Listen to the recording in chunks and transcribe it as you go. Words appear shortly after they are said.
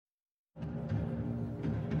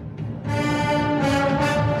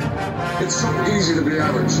It's so easy to be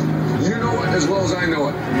average. You know it as well as I know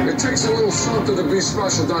it. It takes a little something to be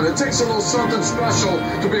special, Don. It takes a little something special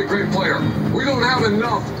to be a great player. We don't have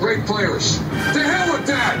enough great players. To hell with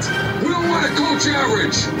that! We don't want to coach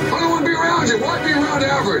average. I don't want to be around you. Why be around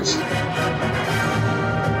average?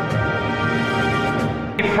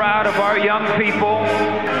 Proud of our young people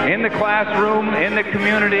in the classroom, in the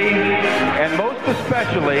community, and most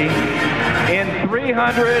especially in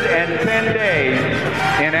 310 days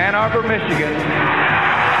in Ann Arbor, Michigan,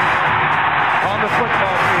 on the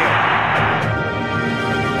football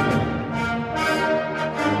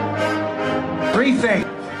field. Three things.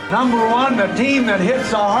 Number one, the team that hits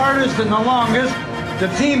the hardest and the longest, the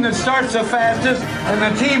team that starts the fastest, and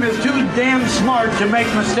the team is too damn smart to make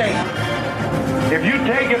mistakes. If you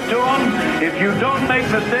take it to them, if you don't make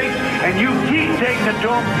mistakes, and you keep taking it to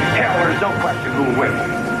them, hell, there's no question who will win.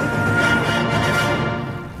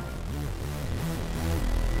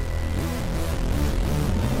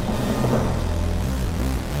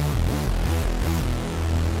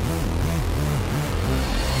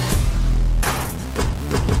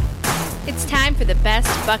 It's time for the Best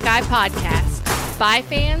Buckeye Podcast. By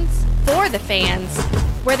fans, for the fans,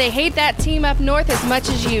 where they hate that team up north as much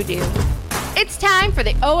as you do. It's time for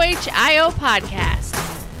the OHIO Podcast.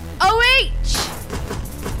 OH!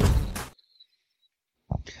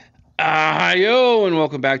 Hi-yo, and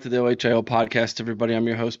welcome back to the OHIO Podcast, everybody. I'm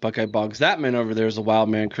your host, Buckeye Boggs. That man over there is a wild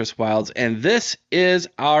man, Chris Wilds, and this is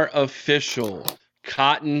our official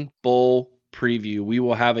Cotton Bowl preview. We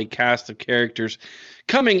will have a cast of characters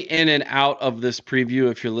coming in and out of this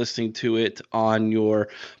preview if you're listening to it on your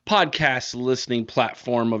podcast listening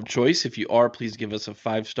platform of choice. If you are, please give us a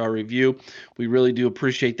 5-star review. We really do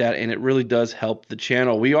appreciate that, and it really does help the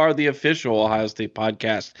channel. We are the official Ohio State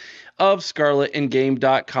podcast of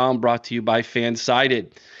ScarletAndGame.com, brought to you by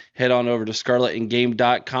Fansided. Head on over to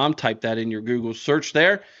ScarletAndGame.com, type that in your Google search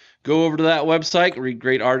there. Go over to that website, read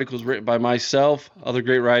great articles written by myself, other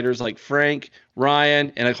great writers like Frank,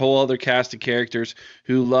 Ryan, and a whole other cast of characters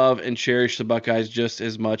who love and cherish the Buckeyes just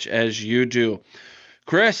as much as you do.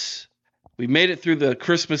 Chris, we made it through the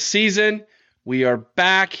Christmas season. We are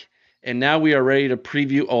back, and now we are ready to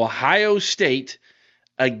preview Ohio State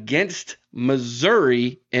against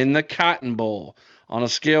Missouri in the Cotton Bowl. On a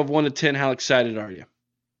scale of 1 to 10, how excited are you?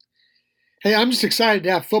 Hey, I'm just excited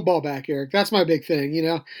to have football back, Eric. That's my big thing, you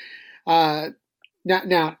know. Now,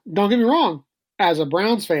 don't get me wrong. As a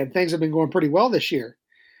Browns fan, things have been going pretty well this year.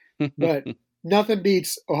 But nothing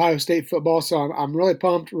beats Ohio State football, so I'm really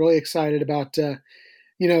pumped, really excited about,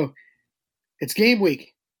 it's game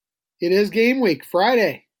week. It is game week,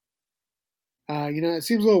 Friday. It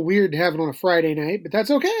seems a little weird to have it on a Friday night, but that's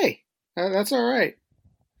okay. That's all right.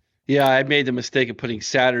 Yeah, I made the mistake of putting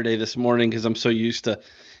Saturday this morning because I'm so used to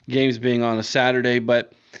games being on a Saturday,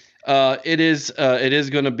 but it is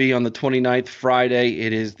going to be on the 29th, Friday.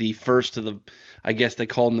 It is the first of the, I guess they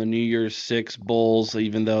call them the New Year's Six Bowls,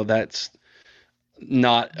 even though that's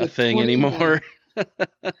not a thing 29. Anymore.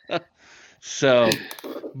 So,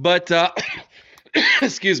 but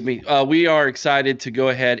excuse me, we are excited to go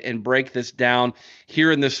ahead and break this down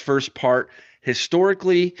here in this first part,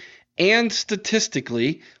 historically and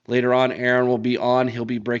statistically. Later on, Aaron will be on. He'll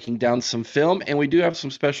be breaking down some film. And we do have some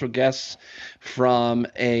special guests from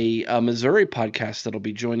a Missouri podcast that'll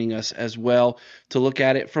be joining us as well to look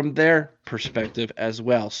at it from their perspective as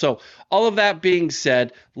well. So all of that being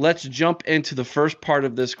said, let's jump into the first part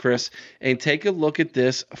of this, Chris, and take a look at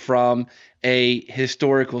this from a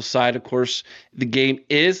historical side. Of course, the game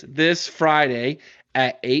is this Friday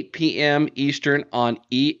at 8 p.m. Eastern on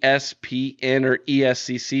ESPN, or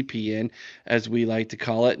ESCCPN, as we like to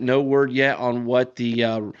call it. No word yet on what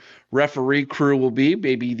the referee crew will be.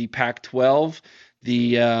 Maybe the Pac-12,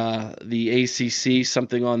 the ACC,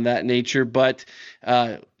 something on that nature. But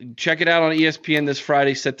check it out on ESPN this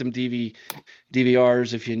Friday. Set them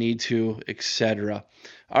DVRs if you need to, etc.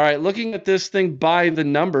 All right, looking at this thing by the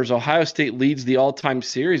numbers, Ohio State leads the all-time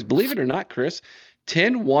series. Believe it or not, Chris,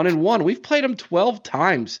 10-1-1. We've played them 12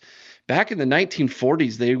 times. Back in the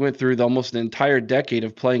 1940s, they went through almost an entire decade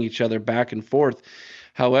of playing each other back and forth.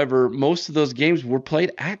 However, most of those games were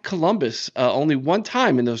played at Columbus. Only one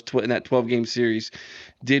time in that 12-game series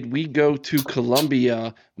did we go to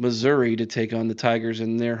Columbia, Missouri, to take on the Tigers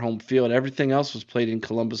in their home field. Everything else was played in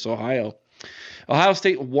Columbus, Ohio. Ohio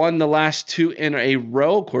State won the last two in a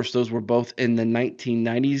row. Of course, those were both in the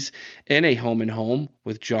 1990s in a home-and-home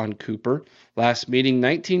with John Cooper. Last meeting,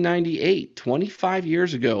 1998, 25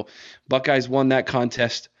 years ago. Buckeyes won that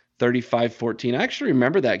contest 35-14. I actually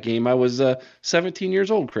remember that game. I was 17 years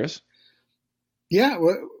old, Chris. Yeah,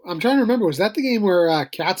 I'm trying to remember. Was that the game where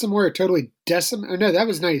Katzenmoyer totally decimated? Oh, no, that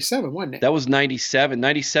was 97, wasn't it? That was 97.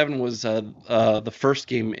 97 was the first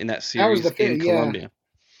game in that series in Columbia.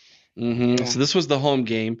 Yeah. So this was the home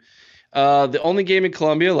game. The only game in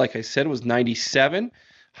Columbia, like I said, was 97.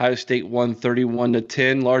 Ohio State won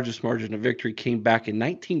 31-10. Largest margin of victory came back in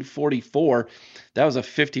 1944. That was a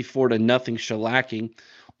 54-0 shellacking.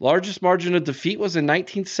 Largest margin of defeat was in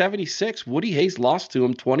 1976. Woody Hayes lost to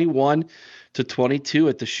him 21-22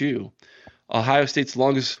 at the Shoe. Ohio State's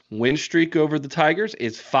longest win streak over the Tigers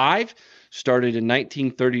is 5. Started in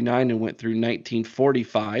 1939 and went through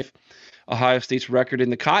 1945. Ohio State's record in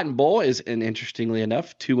the Cotton Bowl is, and interestingly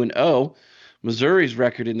enough, 2-0. Missouri's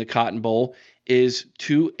record in the Cotton Bowl is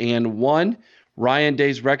 2-1. Ryan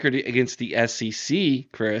Day's record against the SEC,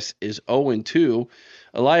 Chris, is 0-2.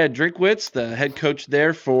 Elia Drinkwitz, the head coach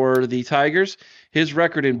there for the Tigers, his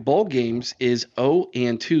record in bowl games is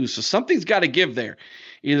 0-2. So something's got to give there.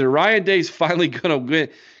 Either Ryan Day's finally going to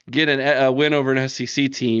get a win over an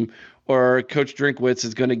SEC team, or Coach Drinkwitz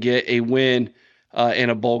is going to get a win in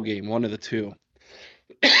a bowl game, one of the two.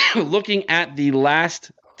 Looking at the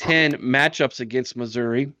last 10 matchups against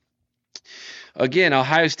Missouri, again,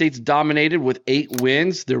 Ohio State's dominated with 8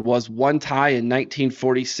 wins. There was one tie in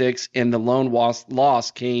 1946, and the lone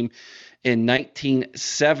loss came in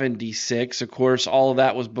 1976. Of course, all of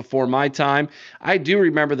that was before my time. I do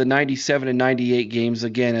remember the 97 and 98 games,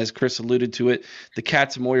 again, as Chris alluded to it, the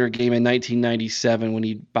Katzenmoyer game in 1997 when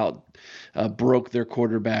he about broke their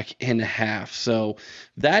quarterback in half. So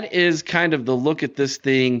that is kind of the look at this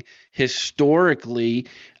thing historically.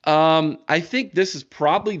 I think this is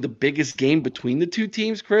probably the biggest game between the two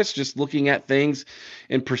teams, Chris, just looking at things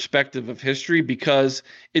in perspective of history, because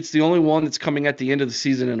it's the only one that's coming at the end of the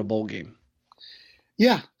season in a bowl game.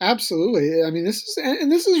 Yeah, absolutely. I mean, this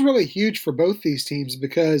is really huge for both these teams,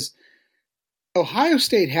 because Ohio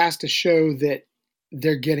State has to show that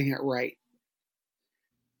they're getting it right.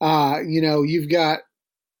 You've got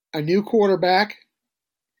a new quarterback.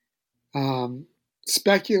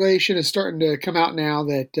 Speculation is starting to come out now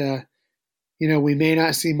that, we may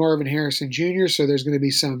not see Marvin Harrison Jr., so there's going to be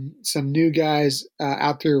some new guys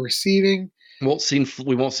out there receiving. We won't see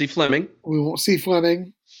Fleming. We won't see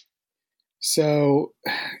Fleming. So,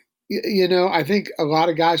 I think a lot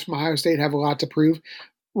of guys from Ohio State have a lot to prove.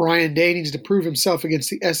 Ryan Day needs to prove himself against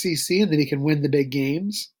the SEC, and then he can win the big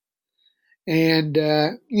games. And,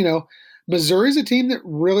 Missouri's a team that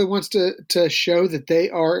really wants to show that they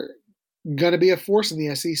are going to be a force in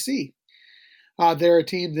the SEC. They're a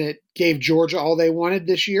team that gave Georgia all they wanted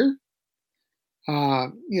this year.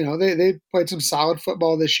 They played some solid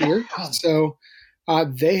football this year. So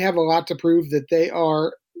they have a lot to prove that they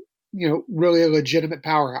are, really a legitimate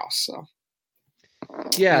powerhouse. So.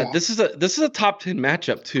 Yeah, this is a top 10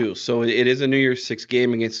 matchup too. So it is a New Year's Six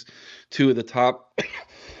game against two of the top.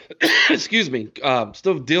 Excuse me.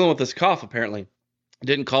 Still dealing with this cough. Apparently,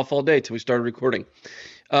 didn't cough all day till we started recording.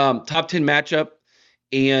 Top 10 matchup,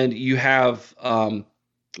 and you have,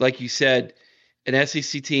 like you said, an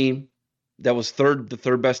SEC team that was the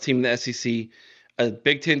third best team in the SEC, a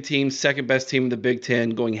Big Ten team, second best team in the Big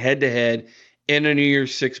Ten, going head to head in a New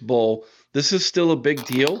Year's Six bowl. This is still a big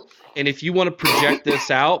deal. And if you want to project this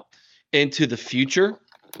out into the future,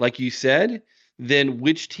 like you said, then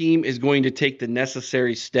which team is going to take the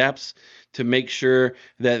necessary steps to make sure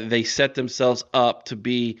that they set themselves up to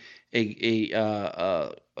be a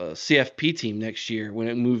CFP team next year when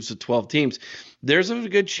it moves to 12 teams? There's a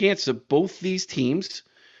good chance that both these teams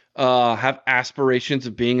have aspirations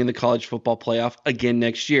of being in the college football playoff again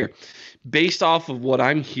next year. Based off of what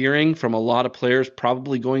I'm hearing from a lot of players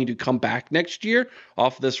probably going to come back next year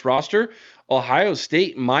off this roster, Ohio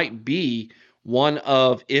State might be one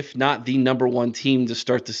of, if not the number one team to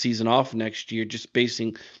start the season off next year, just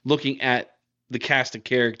looking at the cast of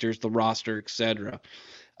characters, the roster, etc.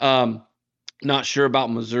 Not sure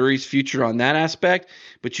about Missouri's future on that aspect,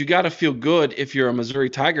 but you got to feel good if you're a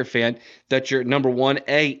Missouri Tiger fan that you're number one,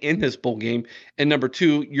 A, in this bowl game, and number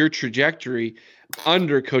two, your trajectory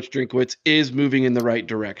under Coach Drinkwitz is moving in the right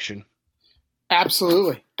direction.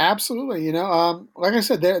 Absolutely. Like I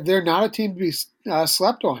said, they're not a team to be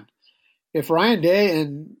slept on. If Ryan Day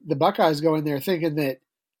and the Buckeyes go in there thinking that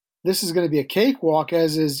this is going to be a cakewalk,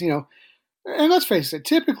 as is, and let's face it,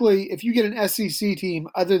 typically if you get an SEC team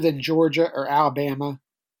other than Georgia or Alabama,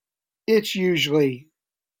 it's usually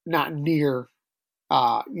not near,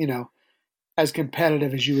 as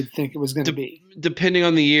competitive as you would think it was going to be. Depending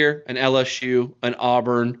on the year, an LSU, an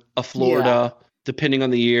Auburn, a Florida, depending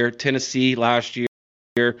on the year, Tennessee last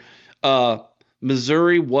year.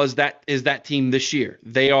 Missouri is that team this year.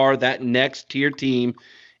 They are that next tier team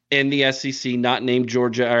in the SEC not named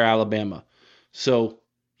Georgia or Alabama. So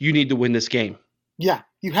you need to win this game. Yeah,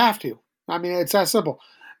 you have to. I mean, it's that simple.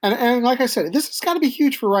 And like I said, this has got to be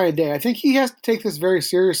huge for Ryan Day. I think he has to take this very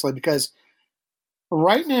seriously because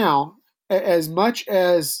right now, as much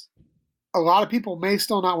as a lot of people may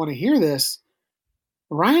still not want to hear this,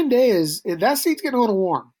 Ryan Day that seat's getting a little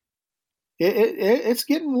warm. It's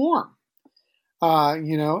getting warm.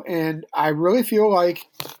 And I really feel like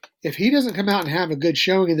if he doesn't come out and have a good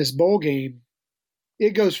showing in this bowl game,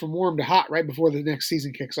 it goes from warm to hot right before the next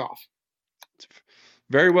season kicks off.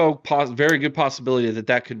 Very good possibility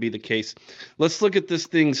that could be the case. Let's look at this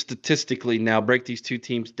thing statistically now. Break these two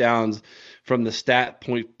teams down from the stat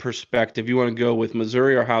point perspective. You want to go with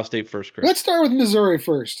Missouri or Ohio State first, Chris? Let's start with Missouri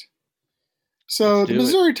first. So the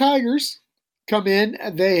Missouri Tigers come in.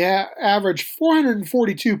 They average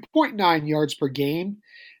 442.9 yards per game.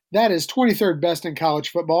 That is 23rd best in college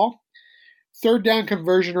football. Third down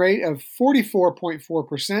conversion rate of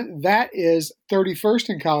 44.4%. That is 31st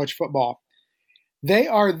in college football. They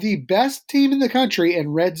are the best team in the country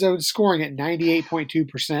in red zone scoring at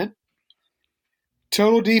 98.2%.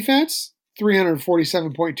 Total defense,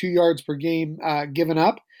 347.2 yards per game given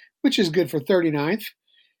up, which is good for 39th.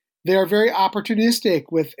 They are very opportunistic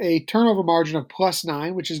with a turnover margin of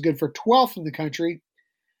 +9, which is good for 12th in the country.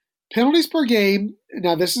 Penalties per game,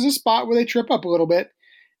 now this is a spot where they trip up a little bit.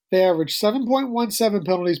 They average 7.17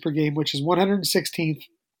 penalties per game, which is 116th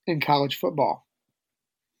in college football.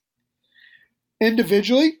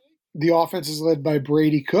 Individually, the offense is led by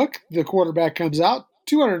Brady Cook. The quarterback comes out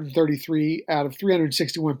 233 out of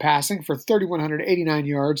 361 passing for 3,189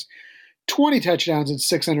 yards, 20 touchdowns, and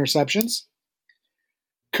 6 interceptions.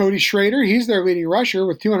 Cody Schrader, he's their leading rusher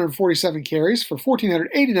with 247 carries for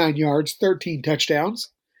 1,489 yards, 13 touchdowns.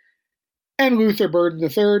 And Luther Burden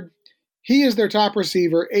III, he is their top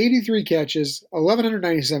receiver, 83 catches,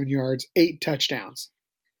 1,197 yards, 8 touchdowns.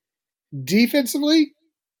 Defensively,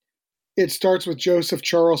 it starts with Joseph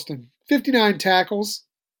Charleston, 59 tackles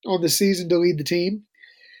on the season to lead the team.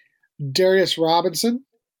 Darius Robinson,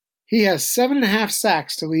 he has 7.5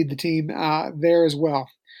 sacks to lead the team there as well.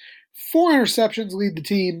 4 interceptions lead the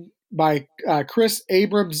team by Chris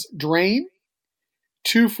Abrams-Drain.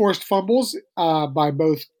 2 forced fumbles by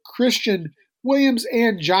both Christian Williams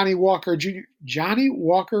and Johnny Walker Jr. Johnny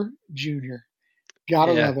Walker Jr.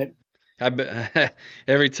 Gotta love it.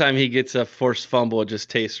 Every time he gets a forced fumble, it just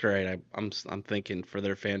tastes right. I'm thinking for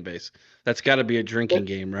their fan base, that's got to be a drinking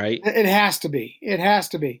game, right? It has to be. It has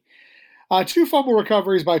to be. 2 fumble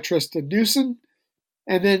recoveries by Tristan Newsom,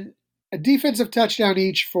 and then a defensive touchdown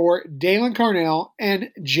each for Dalen Carnell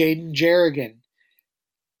and Jaden Jerrigan.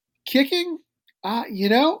 Kicking,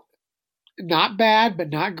 not bad, but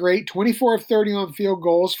not great. 24 of 30 on field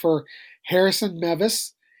goals for Harrison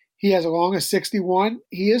Mevis. He has a long of 61.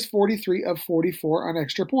 He is 43 of 44 on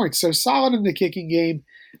extra points. So solid in the kicking game,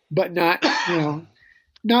 but not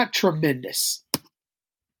tremendous.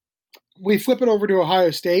 We flip it over to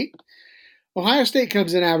Ohio State. Ohio State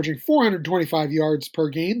comes in averaging 425 yards per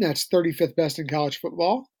game. That's 35th best in college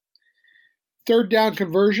football. Third down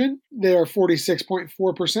conversion, they are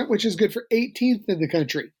 46.4%, which is good for 18th in the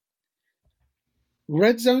country.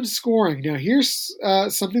 Red zone scoring. Now, here's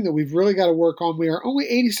something that we've really got to work on. We are only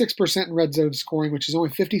 86% in red zone scoring, which is only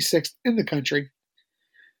 56th in the country.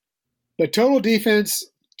 But total defense,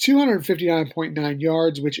 259.9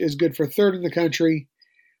 yards, which is good for 3rd in the country.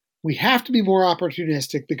 We have to be more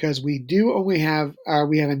opportunistic because we do only have a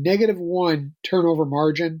 -1 turnover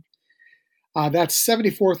margin. That's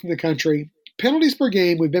 74th in the country. Penalties per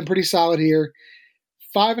game, we've been pretty solid here.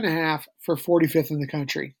 5.5 for 45th in the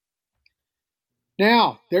country.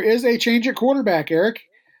 Now, there is a change at quarterback, Eric.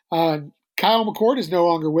 Kyle McCord is no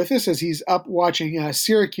longer with us as he's up watching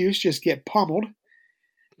Syracuse just get pummeled.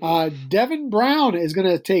 Devin Brown is going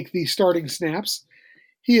to take the starting snaps.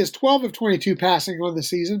 He is 12 of 22 passing on the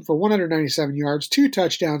season for 197 yards, 2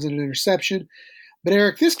 touchdowns and an interception. But,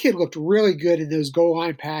 Eric, this kid looked really good in those goal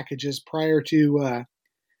line packages prior to,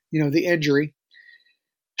 the injury.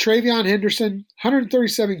 Travion Henderson,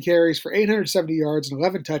 137 carries for 870 yards and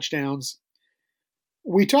 11 touchdowns.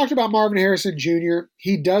 We talked about Marvin Harrison Jr.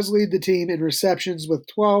 He does lead the team in receptions with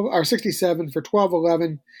 67 for 12,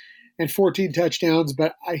 11, and 14 touchdowns,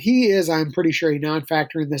 but he is, I'm pretty sure, a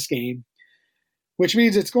non-factor in this game, which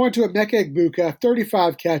means it's going to Emeka Egbuka,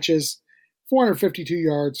 35 catches, 452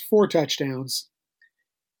 yards, 4 touchdowns.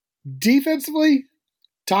 Defensively,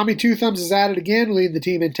 Tommy Two Thumbs is at it again, leading the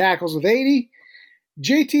team in tackles with 80.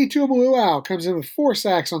 JT Tuimoloau comes in with 4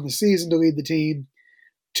 sacks on the season to lead the team.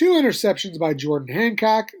 2 interceptions by Jordan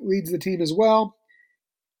Hancock leads the team as well.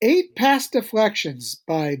 8 pass deflections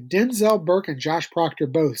by Denzel Burke and Josh Proctor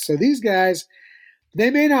both. So these guys, they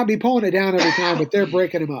may not be pulling it down every time, but they're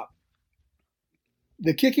breaking them up.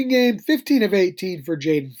 The kicking game, 15 of 18 for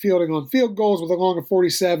Jaden Fielding on field goals with a long of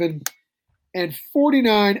 47, and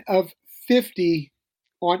 49 of 50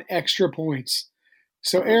 on extra points.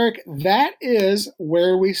 So, Eric, that is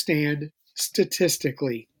where we stand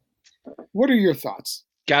statistically. What are your thoughts?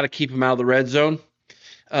 Got to keep him out of the red zone.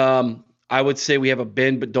 I would say we have a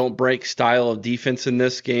bend but don't break style of defense in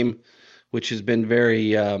this game, which has been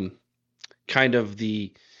very kind of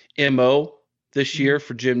the MO this year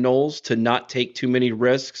for Jim Knowles, to not take too many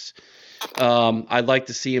risks. I'd like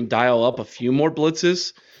to see him dial up a few more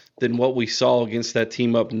blitzes than what we saw against that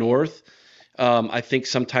team up north. I think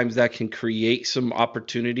sometimes that can create some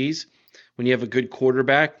opportunities when you have a good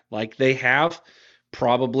quarterback like they have.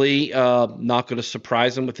 Probably not going to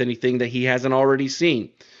surprise him with anything that he hasn't already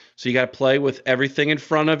seen. So you got to play with everything in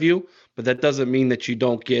front of you, but that doesn't mean that you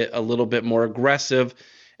don't get a little bit more aggressive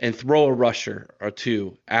and throw a rusher or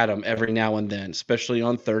two at him every now and then, especially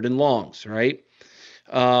on 3rd and longs, right?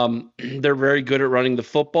 They're very good at running the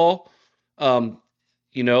football.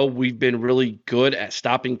 We've been really good at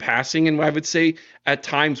stopping passing, and I would say at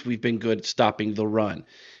times we've been good at stopping the run.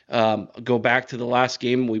 Go back to the last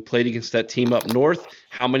game we played against that team up north.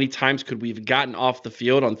 How many times could we have gotten off the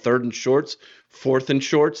field on 3rd and shorts, 4th and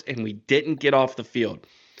shorts, and we didn't get off the field?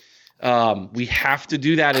 We have to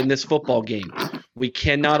do that in this football game. We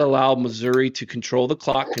cannot allow Missouri to control the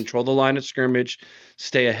clock, control the line of scrimmage,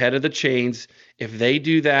 stay ahead of the chains. If they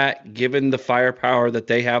do that, given the firepower that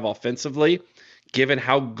they have offensively, given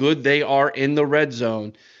how good they are in the red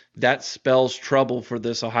zone, that spells trouble for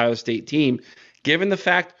this Ohio State team, given the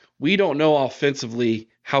fact we don't know offensively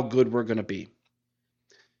how good we're going to be.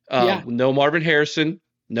 No Marvin Harrison,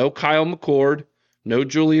 no Kyle McCord, no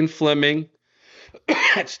Julian Fleming.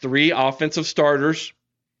 That's 3 offensive starters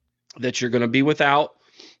that you're going to be without.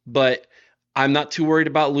 But I'm not too worried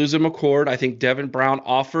about losing McCord. I think Devin Brown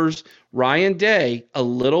offers Ryan Day a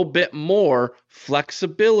little bit more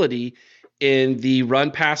flexibility in the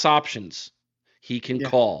run-pass options he can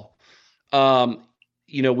call.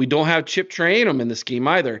 We don't have Chip Trayanum in this game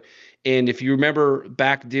either. And if you remember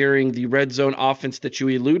back during the red zone offense that you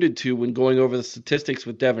alluded to when going over the statistics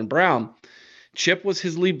with Devin Brown, Chip was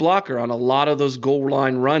his lead blocker on a lot of those goal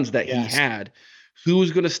line runs that he had.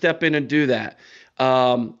 Who's going to step in and do that?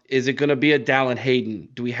 Is it going to be a Dallin Hayden?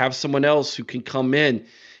 Do we have someone else who can come in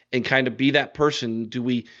and kind of be that person? Do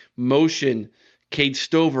we motion Cade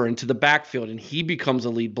Stover into the backfield and he becomes a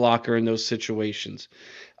lead blocker in those situations?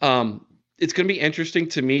 It's going to be interesting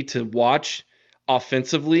to me to watch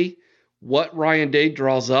offensively what Ryan Day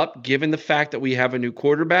draws up, given the fact that we have a new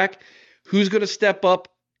quarterback. Who's going to step up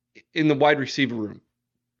in the wide receiver room?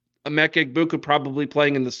 Emeka Egbuka probably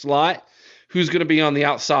playing in the slot. Who's going to be on the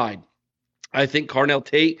outside? I think Carnell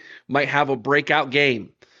Tate might have a breakout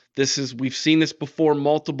game. We've seen this before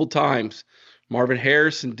multiple times. Marvin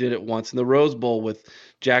Harrison did it once in the Rose Bowl with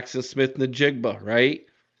Jackson Smith and the Jigba, right?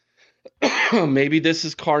 Maybe this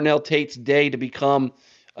is Carnell Tate's day to become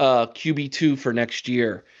QB2 for next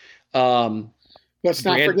year. Let's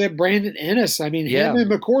not forget Brandon Ennis. I mean, him and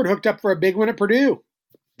McCord hooked up for a big one at Purdue.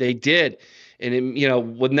 They did. And,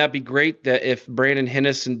 wouldn't that be great that if Brandon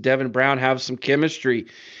Hennis and Devin Brown have some chemistry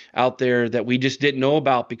out there that we just didn't know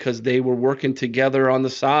about because they were working together on the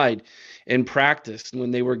side in practice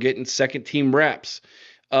when they were getting second-team reps?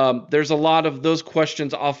 There's a lot of those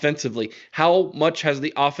questions offensively. How much has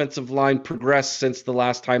the offensive line progressed since the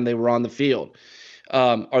last time they were on the field?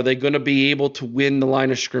 Are they going to be able to win the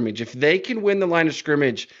line of scrimmage? If they can win the line of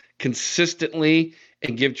scrimmage consistently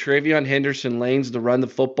and give Travion Henderson lanes to run the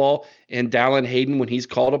football and Dallin Hayden when he's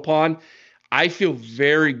called upon, I feel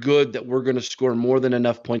very good that we're going to score more than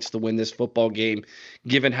enough points to win this football game,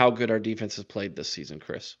 given how good our defense has played this season,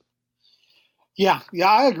 Chris. Yeah,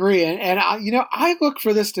 I agree. And I look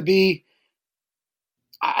for this to be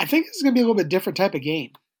 – I think this is going to be a little bit different type of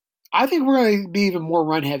game. I think we're going to be even more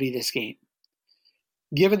run-heavy this game,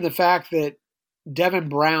 given the fact that Devin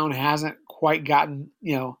Brown hasn't quite gotten,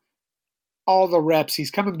 all the reps.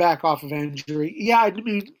 He's coming back off of injury. Yeah, I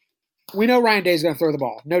mean, we know Ryan Day's going to throw the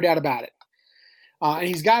ball, no doubt about it. And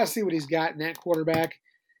he's got to see what he's got in that quarterback.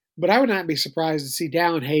 But I would not be surprised to see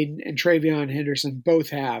Dallin Hayden and Travion Henderson both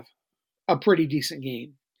have a pretty decent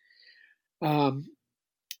game.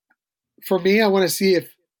 For me, I want to see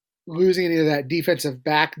if losing any of that defensive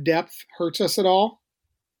back depth hurts us at all.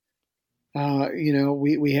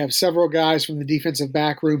 We have several guys from the defensive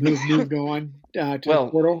back room who've moved on to the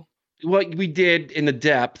portal. What we did in the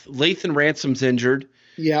depth, Lathan Ransom's injured.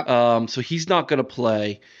 Yeah. So he's not going to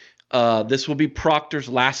play. This will be Proctor's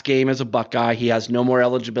last game as a Buckeye. He has no more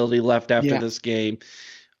eligibility left after this game.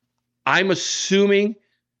 I'm assuming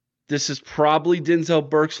this is probably Denzel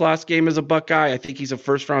Burke's last game as a Buckeye. I think he's a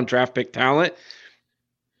first-round draft pick talent.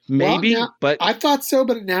 Maybe, but I thought so.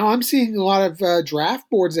 But now I'm seeing a lot of draft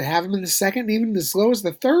boards that have him in the second, even as low as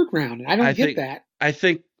the third round. I don't get that. I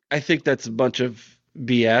think that's a bunch of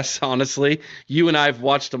BS. Honestly, you and I have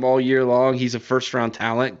watched him all year long. He's a first-round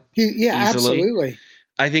talent. Easily. Absolutely.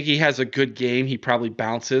 I think he has a good game. He probably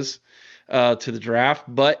bounces to the draft,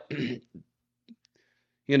 but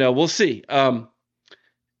we'll see.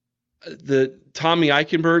 The Tommy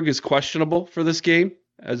Eichenberg is questionable for this game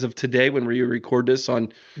as of today when we record this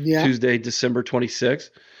on Tuesday, December 26th.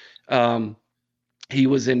 He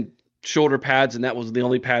was in shoulder pads, and that was the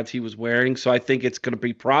only pads he was wearing. So I think it's going to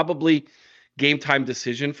be probably game time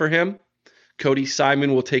decision for him. Cody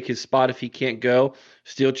Simon will take his spot if he can't go.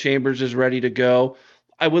 Steel Chambers is ready to go.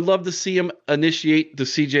 I would love to see him initiate the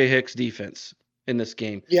CJ Hicks defense in this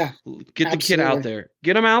game. Yeah. Get the kid out there.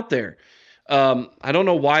 Get him out there. I don't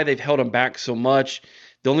know why they've held him back so much.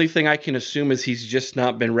 The only thing I can assume is he's just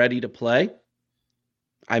not been ready to play.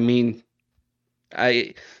 I mean,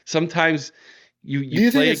 sometimes you do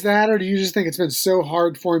you think it's that, or do you just think it's been so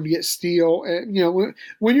hard for him to get Steele?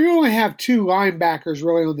 When you only have two linebackers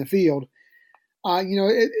really on the field,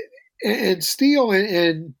 and Steele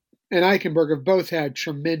and Eichenberg have both had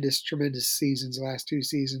tremendous seasons the last two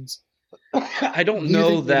seasons. I don't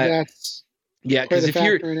know that's because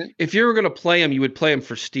if you're going to play him, you would play him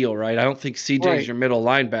for Steele, right? I don't think CJ is your middle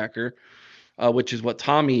linebacker, which is what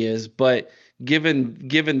Tommy is. But given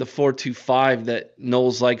the 4-2-5 that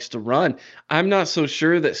Knowles likes to run, I'm not so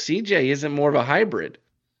sure that CJ isn't more of a hybrid.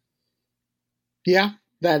 Yeah,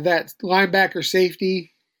 that linebacker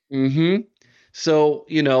safety. Mm-hmm. So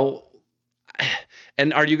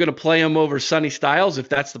and are you going to play him over Sonny Styles if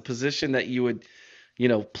that's the position that you would,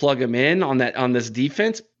 plug him in on this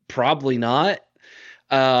defense? Probably not.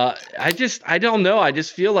 I don't know. I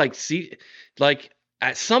just feel like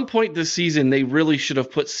at some point this season they really should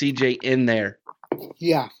have put CJ in there.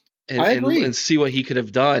 Yeah, I agree. And see what he could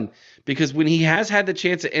have done, because when he has had the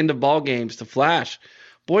chance at end of ball games to flash,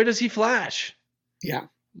 boy does he flash. Yeah.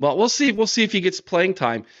 Well, we'll see. We'll see if he gets playing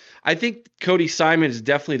time. I think Cody Simon is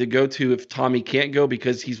definitely the go-to if Tommy can't go,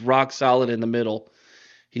 because he's rock solid in the middle.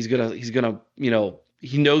 He's gonna,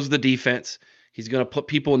 he knows the defense. He's going to put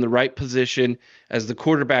people in the right position as the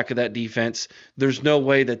quarterback of that defense. There's no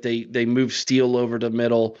way that they move Steele over to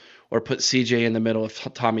middle or put CJ in the middle if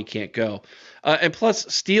Tommy can't go. And plus,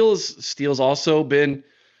 Steele's also been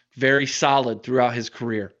very solid throughout his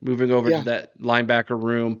career, moving over to that linebacker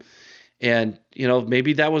room. And,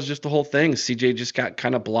 maybe that was just the whole thing. CJ just got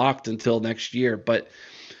kind of blocked until next year. But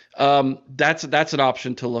that's an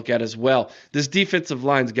option to look at as well. This defensive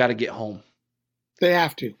line's got to get home. They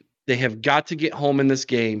have to. They have got to get home in this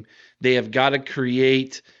game. They have got to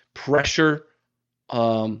create pressure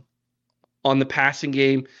on the passing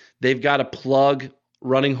game. They've got to plug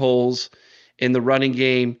running holes in the running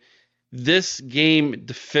game. This game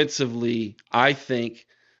defensively, I think,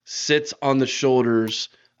 sits on the shoulders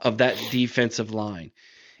of that defensive line.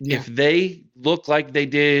 Yeah. If they look like they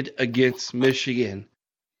did against Michigan,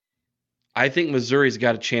 I think Missouri's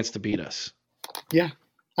got a chance to beat us. Yeah.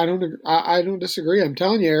 I don't disagree. I'm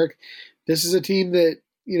telling you, Eric, this is a team that,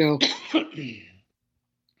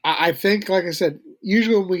 I think, like I said,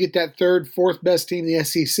 usually when we get that third, fourth best team in the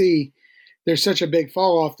SEC, there's such a big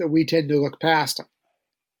fall off that we tend to look past them.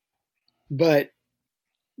 But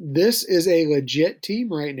this is a legit team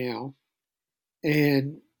right now.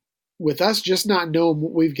 And with us just not knowing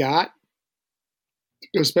what we've got,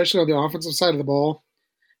 especially on the offensive side of the ball,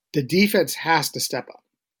 the defense has to step up.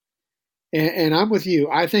 And I'm with you.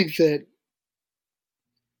 I think that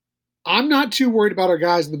I'm not too worried about our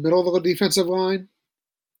guys in the middle of the defensive line.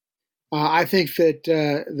 I think that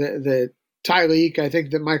the Tyleek, I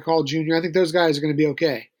think that Mike Hall Jr., I think those guys are going to be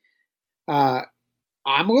okay.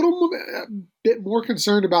 I'm a bit more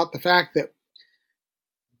concerned about the fact that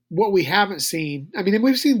what we haven't seen, I mean,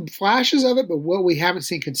 we've seen flashes of it, but what we haven't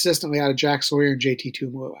seen consistently out of Jack Sawyer and JT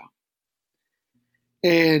Tuimoloau.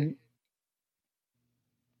 And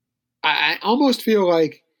I almost feel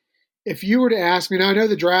like if you were to ask me, now I know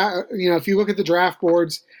the draft, if you look at the draft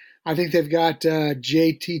boards, I think they've got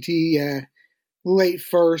JTT late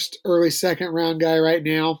first, early second round guy right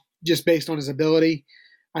now, just based on his ability.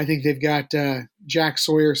 I think they've got Jack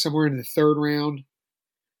Sawyer somewhere in the third round.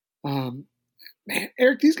 Man,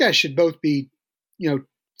 Eric, these guys should both be,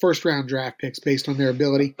 first round draft picks based on their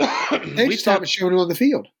ability. They just haven't shown it on the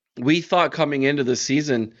field. We thought coming into the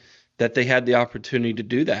season that they had the opportunity to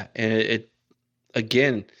do that. And it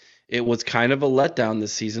it was kind of a letdown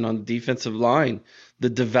this season on the defensive line. The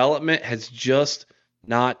development has just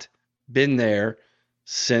not been there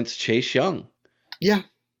since Chase Young. Yeah.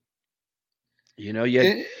 You know,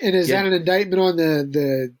 and is that an indictment on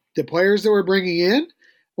the players that we're bringing in,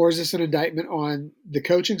 or is this an indictment on the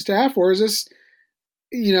coaching staff, or is this,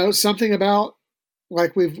 something about,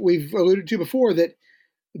 like we've alluded to before, that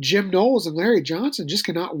Jim Knowles and Larry Johnson just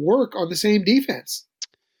cannot work on the same defense?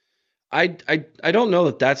 I don't know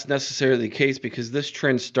that that's necessarily the case, because this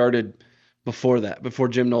trend started before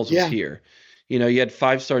Jim Knowles was here. You know, you had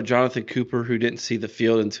 5-star Jonathan Cooper, who didn't see the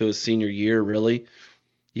field until his senior year, really.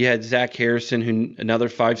 You had Zach Harrison, who another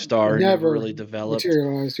 5-star, never really developed.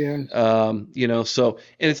 Materialized, yeah. So,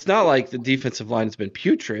 and it's not like the defensive line has been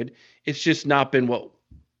putrid. It's just not been what,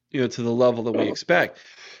 to the level that we expect.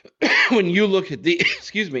 When you look at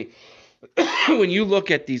when you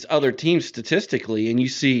look at these other teams statistically, and you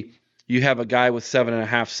see you have a guy with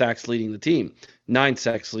 7.5 sacks leading the team, 9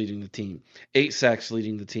 sacks leading the team, 8 sacks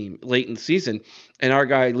leading the team late in the season, and our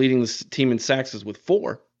guy leading the team in sacks is with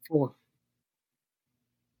 4.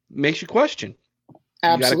 Makes you question.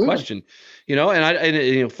 Absolutely. You got to question,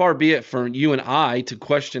 and far be it for you and I to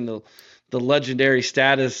question the legendary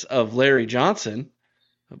status of Larry Johnson,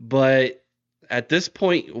 but at this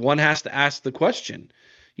point, one has to ask the question.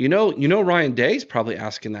 Ryan Day's probably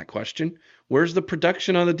asking that question. Where's the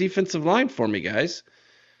production on the defensive line for me, guys?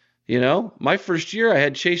 My first year, I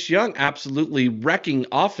had Chase Young absolutely wrecking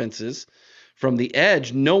offenses from the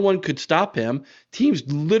edge. No one could stop him. Teams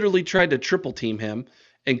literally tried to triple team him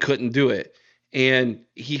and couldn't do it. And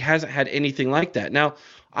he hasn't had anything like that. Now,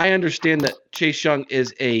 I understand that Chase Young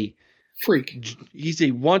is a freak. He's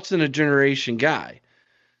a once-in-a-generation guy.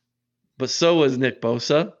 But so was Nick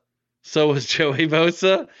Bosa. So was Joey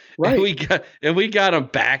Bosa. Right. And we got him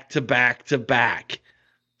back to back to back.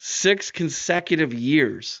 6 consecutive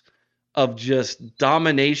years of just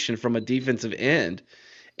domination from a defensive end.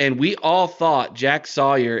 And we all thought Jack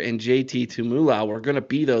Sawyer and JT Tuimoloau were going to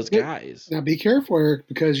be those guys. Now be careful, Eric,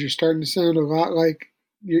 because you're starting to sound a lot like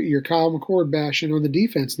you're Kyle McCord bashing on the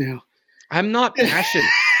defense now. I'm not bashing.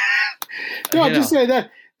 No, I'm just saying that.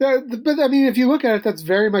 But I mean, if you look at it, that's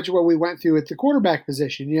very much what we went through at the quarterback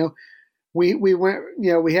position. We went.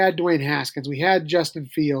 We had Dwayne Haskins, we had Justin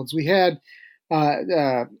Fields, we had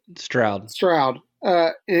Stroud,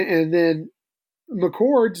 and then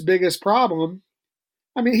McCord's biggest problem.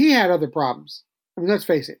 I mean, he had other problems. I mean, let's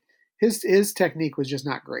face it, his technique was just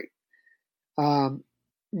not great.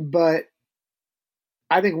 But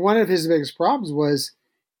I think one of his biggest problems was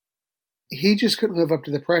he just couldn't live up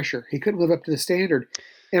to the pressure. He couldn't live up to the standard.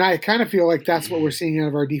 And I kind of feel like that's what we're seeing out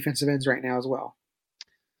of our defensive ends right now as well.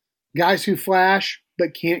 Guys who flash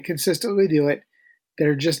but can't consistently do it, that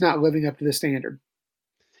are just not living up to the standard.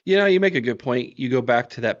 You make a good point. You go back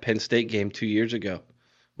to that Penn State game 2 years ago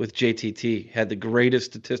with JTT. Had the greatest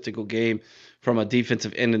statistical game from a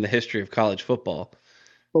defensive end in the history of college football.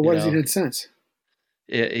 But what has he done since?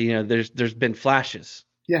 There's been flashes.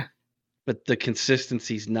 Yeah. But the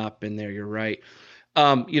consistency's not been there. You're right.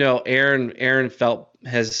 Aaron Felt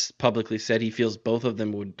has publicly said he feels both of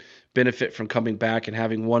them would benefit from coming back and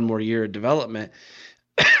having one more year of development.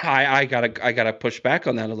 I gotta push back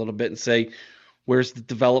on that a little bit and say, where's the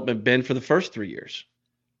development been for the first 3 years?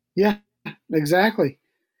 Yeah, exactly.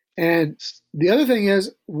 And the other thing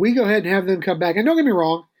is, we go ahead and have them come back. And don't get me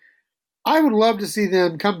wrong, I would love to see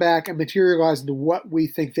them come back and materialize into what we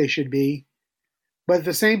think they should be. But at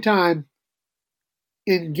the same time,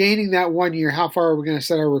 in gaining that 1 year, how far are we going to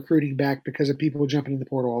set our recruiting back because of people jumping in the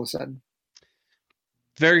portal all of a sudden?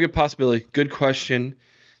 Very good possibility. Good question.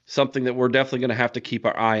 Something that we're definitely going to have to keep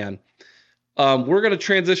our eye on. We're going to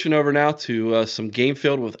transition over now to some game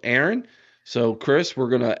field with Aaron. So, Chris, he's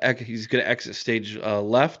going to exit stage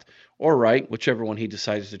left or right, whichever one he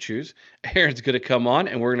decides to choose. Aaron's going to come on,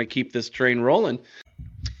 and we're going to keep this train rolling.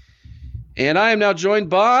 And I am now joined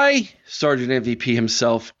by Sergeant MVP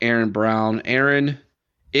himself, Aaron Brown. Aaron,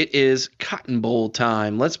 it is Cotton Bowl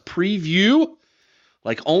time. Let's preview,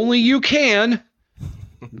 like only you can,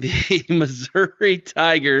 the Missouri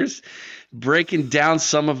Tigers, breaking down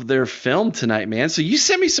some of their film tonight, man. So you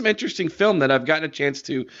sent me some interesting film that I've gotten a chance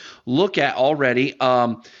to look at already.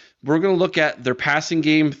 We're going to look at their passing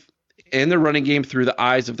game and their running game through the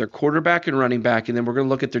eyes of their quarterback and running back, and then we're going to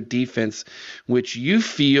look at their defense, which you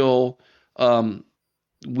feel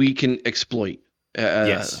we can exploit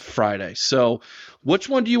Friday. So which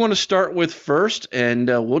one do you want to start with first? And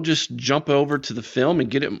we'll just jump over to the film and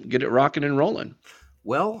get it rocking and rolling.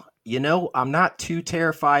 Well, I'm not too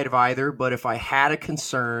terrified of either, but if I had a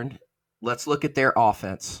concern, let's look at their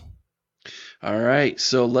offense. All right,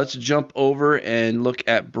 so let's jump over and look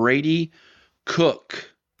at Brady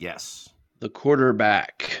Cook. Yes. The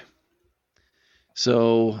quarterback.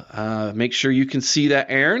 So make sure you can see that,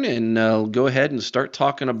 Aaron, and go ahead and start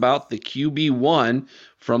talking about the QB1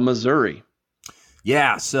 from Missouri.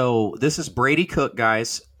 Yeah, so this is Brady Cook,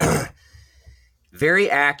 guys.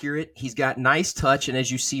 Very accurate. He's got nice touch, and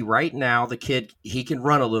as you see right now, the kid, he can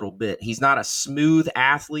run a little bit. He's not a smooth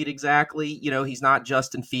athlete exactly. He's not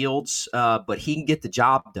Justin Fields, but he can get the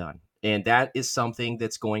job done. And that is something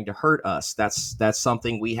that's going to hurt us. That's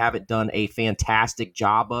something we haven't done a fantastic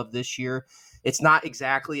job of this year. It's not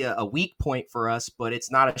exactly a weak point for us, but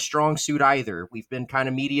it's not a strong suit either. We've been kind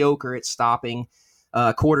of mediocre at stopping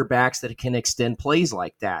quarterbacks that can extend plays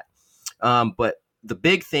like that. But the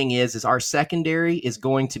big thing is our secondary is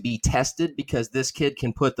going to be tested because this kid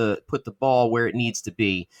can put the ball where it needs to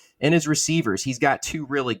be. And his receivers, he's got two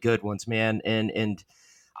really good ones, man. And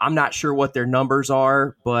I'm not sure what their numbers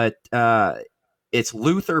are, but it's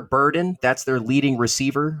Luther Burden. That's their leading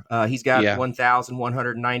receiver. He's got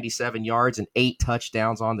 1,197 yards and 8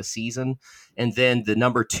 touchdowns on the season. And then the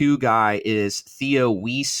number 2 guy is Theo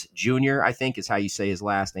Weiss Jr., I think is how you say his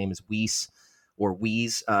last name is Weiss or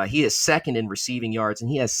Weeze. He is second in receiving yards, and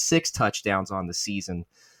he has 6 touchdowns on the season.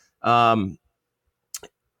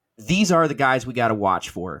 These are the guys we got to watch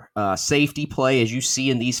for. Safety play, as you see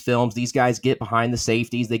in these films, these guys get behind the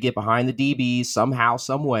safeties. They get behind the DBs somehow,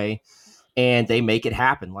 some way, and they make it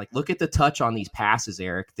happen. Like, look at the touch on these passes,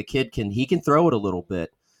 Eric. The kid can throw it a little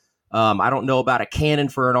bit. I don't know about a cannon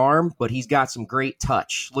for an arm, but he's got some great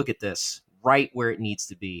touch. Look at this, right where it needs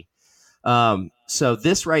to be. So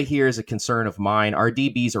this right here is a concern of mine. Our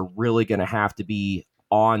DBs are really going to have to be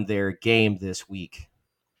on their game this week.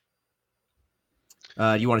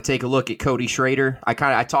 You want to take a look at Cody Schrader? I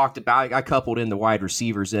coupled in the wide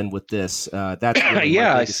receivers in with this. That's really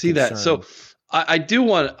I see concern. That. So I do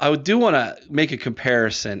want to make a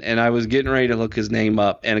comparison, and I was getting ready to look his name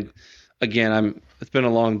up. And again, it's been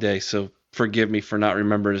a long day, so forgive me for not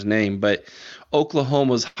remembering his name. But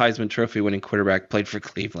Oklahoma's Heisman Trophy winning quarterback played for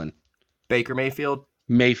Cleveland. Baker Mayfield?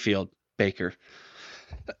 Baker.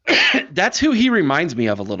 That's who he reminds me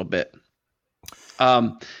of a little bit.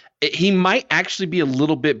 He might actually be a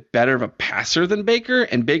little bit better of a passer than Baker,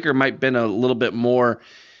 and Baker might have been a little bit more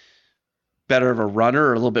better of a runner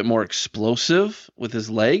or a little bit more explosive with his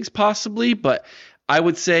legs possibly. But I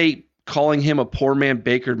would say calling him a poor man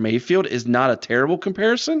Baker Mayfield is not a terrible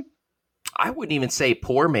comparison. I wouldn't even say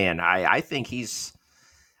poor man. I think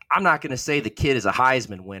I'm not going to say the kid is a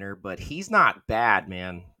Heisman winner, but he's not bad,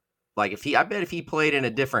 man. Like I bet if he played in a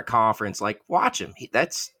different conference, like watch him.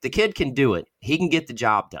 The kid can do it. He can get the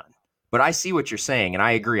job done. But I see what you're saying, and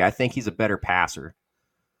I agree. I think he's a better passer.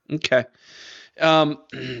 Okay.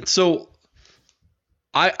 So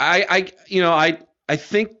I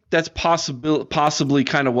think that's possibly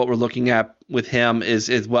kind of what we're looking at with him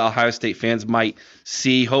is what Ohio State fans might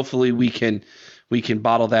see. Hopefully we can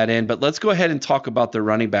bottle that in. But let's go ahead and talk about the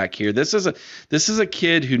running back here. This is a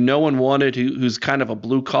kid who no one wanted, who's kind of a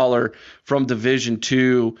blue collar from Division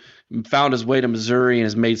II, found his way to Missouri and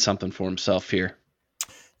has made something for himself here.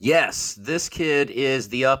 Yes, this kid is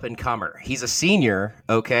the up and comer. He's a senior,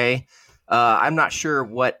 okay? I'm not sure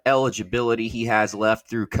what eligibility he has left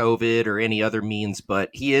through COVID or any other means, but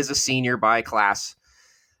he is a senior by class.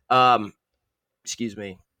 Excuse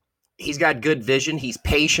me. He's got good vision. He's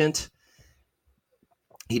patient.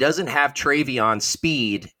 He doesn't have Travion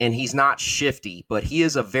speed, and he's not shifty, but he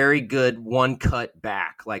is a very good one-cut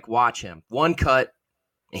back. Like, watch him. One cut,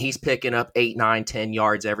 and he's picking up 8, 9, 10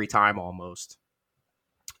 yards every time almost.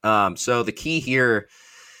 So the key here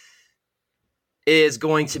is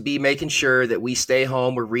going to be making sure that we stay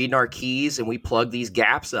home, we're reading our keys, and we plug these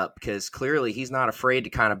gaps up because clearly he's not afraid to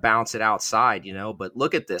kind of bounce it outside, But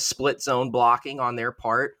look at this, split zone blocking on their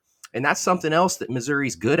part. And that's something else that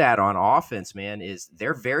Missouri's good at on offense, man, is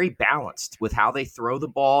they're very balanced with how they throw the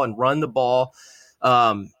ball and run the ball.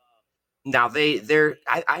 Now,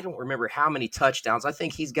 I don't remember how many touchdowns. I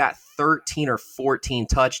think he's got 13 or 14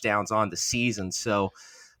 touchdowns on the season. So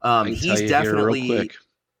he's definitely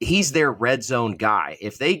 – he's their red zone guy.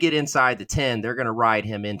 If they get inside the 10, they're going to ride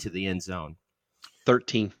him into the end zone.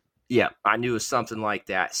 13. Yeah, I knew it was something like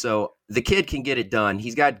that. So the kid can get it done.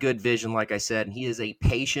 He's got good vision, like I said, and he is a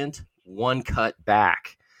patient one-cut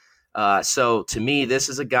back. So to me, this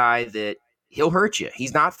is a guy that he'll hurt you.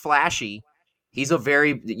 He's not flashy. He's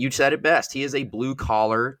you said it best. He is a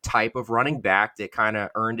blue-collar type of running back that kind of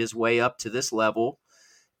earned his way up to this level.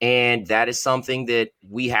 And that is something that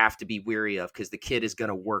we have to be wary of because the kid is going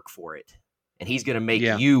to work for it. And he's going to make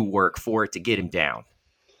you work for it to get him down.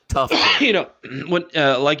 Tough. When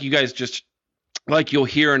like you guys just like you'll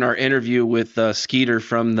hear in our interview with Skeeter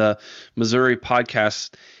from the Missouri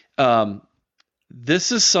podcast,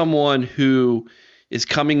 this is someone who is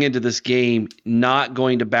coming into this game not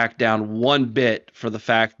going to back down one bit for the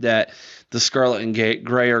fact that the Scarlet and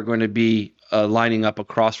Gray are going to be lining up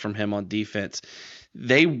across from him on defense.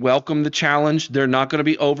 They welcome the challenge. They're not going to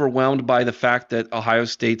be overwhelmed by the fact that Ohio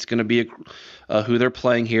State's going to be who they're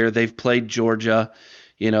playing here. They've played Georgia.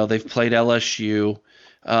 They've played LSU.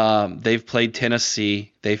 They've played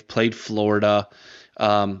Tennessee. They've played Florida.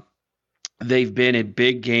 They've been in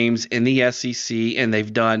big games in the SEC, and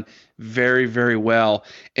they've done very, very well.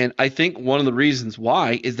 And I think one of the reasons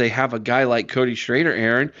why is they have a guy like Cody Schrader,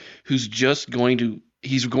 Aaron, who's just going to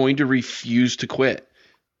refuse to quit.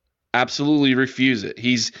 Absolutely refuse it.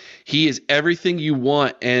 He is everything you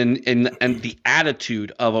want and the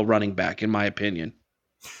attitude of a running back, in my opinion.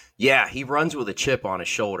 Yeah, he runs with a chip on his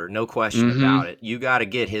shoulder, no question about it. You got to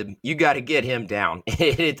get him. You got to get him down.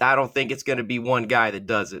 I don't think it's going to be one guy that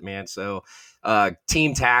does it, man. So,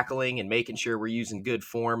 team tackling and making sure we're using good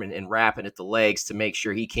form and wrapping at the legs to make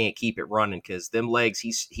sure he can't keep it running, because them legs,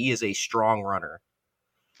 he is a strong runner.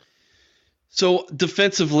 So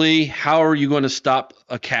defensively, how are you going to stop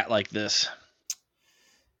a cat like this?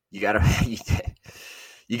 You got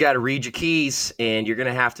to read your keys, and you're going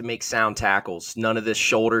to have to make sound tackles. None of this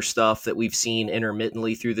shoulder stuff that we've seen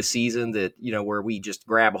intermittently through the season that, where we just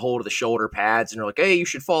grab a hold of the shoulder pads and are like, hey, you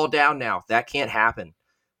should fall down now. That can't happen.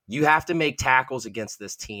 You have to make tackles against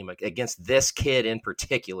this team, against this kid in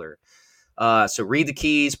particular. So read the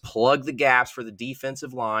keys, plug the gaps for the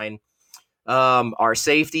defensive line. Our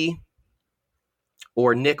safety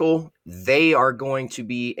or nickel, they are going to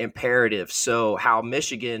be imperative. So how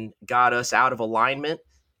Michigan got us out of alignment,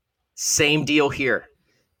 same deal here.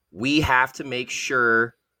 We have to make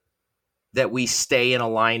sure that we stay in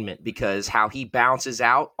alignment, because how he bounces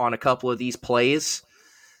out on a couple of these plays,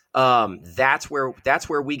 that's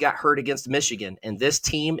where we got hurt against Michigan. And this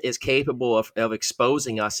team is capable of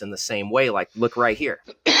exposing us in the same way. Like, look right here.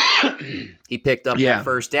 He picked up that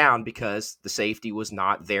first down because the safety was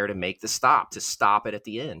not there to make the stop, to stop it at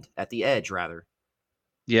the edge rather.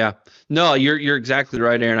 Yeah, no, you're exactly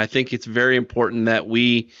right, Aaron. I think it's very important that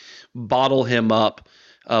we bottle him up.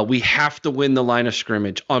 We have to win the line of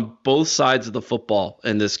scrimmage on both sides of the football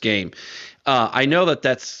in this game. I know that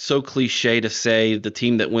that's so cliche to say the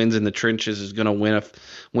team that wins in the trenches is going to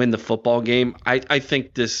win the football game. I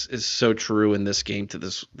think this is so true in this game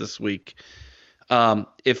this week.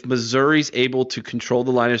 If Missouri's able to control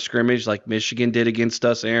the line of scrimmage like Michigan did against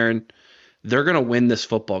us, Aaron, they're going to win this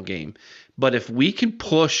football game. But if we can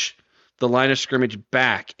push the line of scrimmage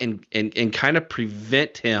back and kind of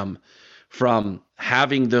prevent him from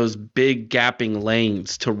having those big gapping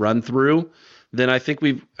lanes to run through, then I think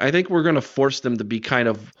we're going to force them to be kind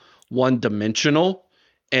of one-dimensional,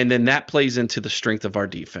 and then that plays into the strength of our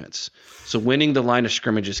defense. So winning the line of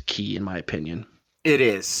scrimmage is key, in my opinion. It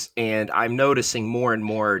is, and I'm noticing more and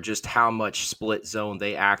more just how much split zone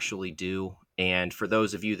they actually do. And for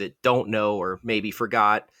those of you that don't know or maybe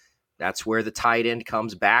forgot, that's where the tight end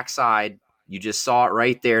comes backside. You just saw it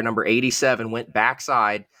right there. Number 87 went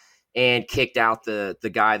backside and kicked out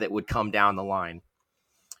the guy that would come down the line.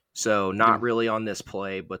 So not really on this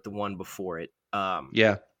play, but the one before it.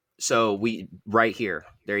 So we right here,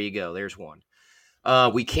 there you go. There's one.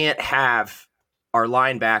 We can't have our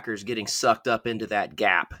linebackers getting sucked up into that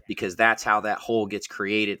gap, because that's how that hole gets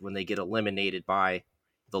created when they get eliminated by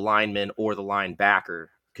the lineman or the linebacker.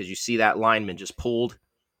 Because you see that lineman just pulled.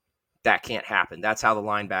 That can't happen. That's how the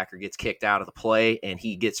linebacker gets kicked out of the play, and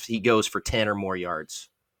he goes for 10 or more yards.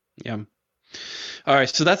 Yeah. All right,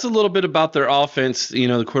 so that's a little bit about their offense,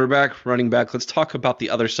 the quarterback, running back. Let's talk about the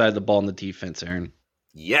other side of the ball in the defense, Aaron.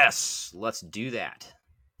 Yes, let's do that.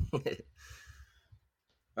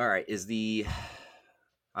 All right,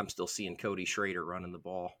 I'm still seeing Cody Schrader running the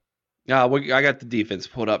ball. I got the defense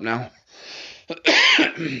pulled up now.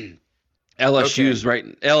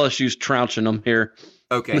 LSU's trouncing them here.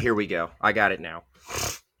 Okay, here we go. I got it now.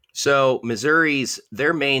 So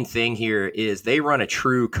their main thing here is they run a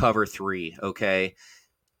true cover 3, okay?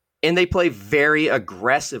 And they play very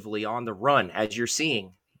aggressively on the run, as you're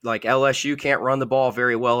seeing. Like, LSU can't run the ball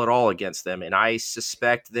very well at all against them, and I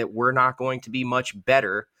suspect that we're not going to be much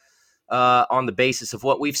better on the basis of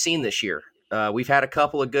what we've seen this year. We've had a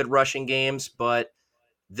couple of good rushing games, but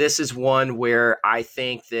this is one where I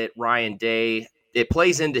think that Ryan Day, it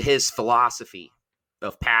plays into his philosophy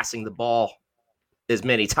of passing the ball as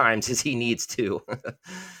many times as he needs to,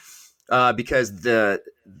 because the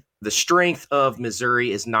strength of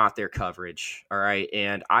Missouri is not their coverage. All right.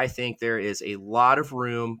 And I think there is a lot of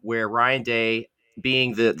room where Ryan Day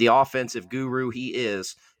being the offensive guru he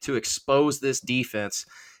is, to expose this defense.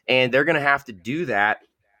 And they're going to have to do that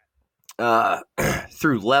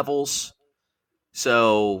through levels.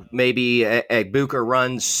 So maybe Egbuka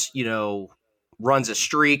runs a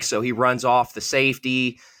streak, so he runs off the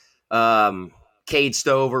safety. Cade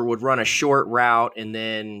Stover would run a short route, and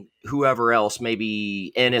then whoever else,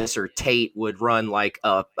 maybe Ennis or Tate, would run like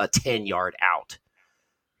a 10-yard out,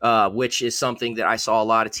 which is something that I saw a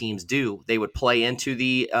lot of teams do. They would play into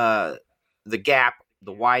the gap,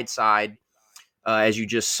 the wide side, as you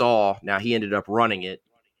just saw. Now, he ended up running it,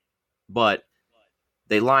 but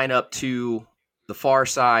they line up to the far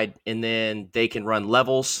side, and then they can run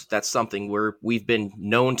levels. That's something we've been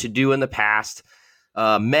known to do in the past.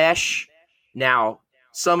 Mesh. Now,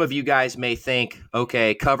 some of you guys may think,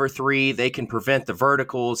 okay, cover 3, they can prevent the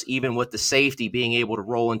verticals, even with the safety being able to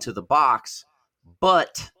roll into the box.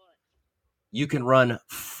 But you can run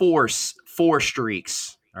four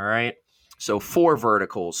streaks, all right? So 4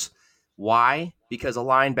 verticals. Why? Because a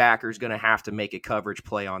linebacker is going to have to make a coverage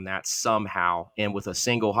play on that somehow. And with a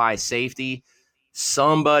single high safety,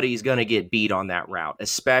 somebody's going to get beat on that route,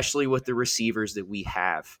 especially with the receivers that we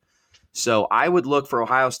have. So I would look for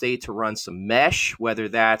Ohio State to run some mesh, whether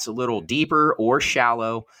that's a little deeper or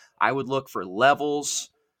shallow. I would look for levels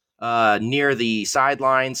near the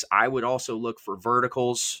sidelines. I would also look for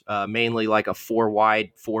verticals, mainly like a 4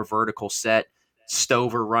 wide, 4 vertical set,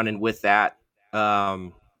 Stover running with that.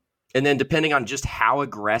 And then depending on just how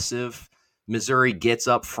aggressive Missouri gets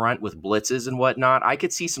up front with blitzes and whatnot, I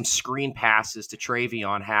could see some screen passes to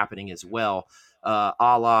Travion happening as well. A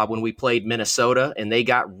la when we played Minnesota and they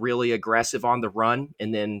got really aggressive on the run,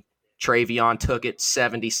 and then Travion took it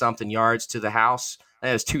 70-something yards to the house.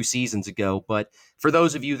 That was 2 seasons ago. But for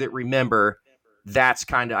those of you that remember, that's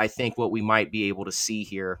kind of, I think, what we might be able to see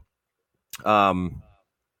here. The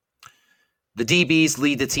DBs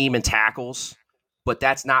lead the team in tackles, but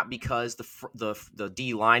that's not because the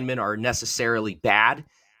D linemen are necessarily bad.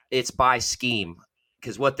 It's by scheme,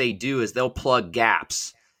 because what they do is they'll plug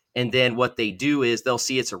gaps. And then what they do is they'll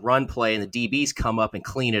see it's a run play and the DBs come up and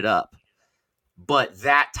clean it up. But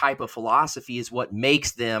that type of philosophy is what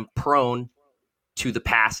makes them prone to the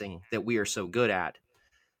passing that we are so good at.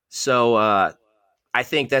 So I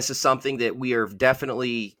think this is something that we are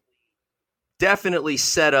definitely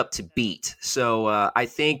set up to beat. So I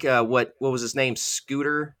think what was his name?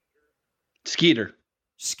 Skeeter. Scooter.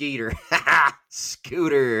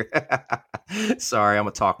 Sorry, I'm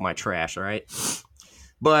going to talk my trash, all right?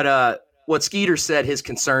 But what Skeeter said his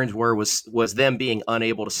concerns was them being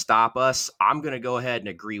unable to stop us. I'm going to go ahead and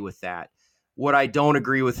agree with that. What I don't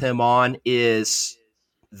agree with him on is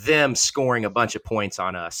them scoring a bunch of points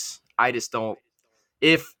on us. I just don't.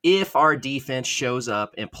 If our defense shows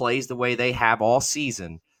up and plays the way they have all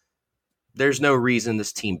season, there's no reason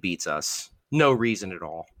this team beats us. No reason at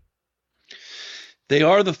all. They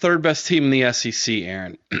are the 3rd best team in the SEC,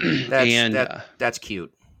 Aaron. That's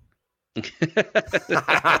cute.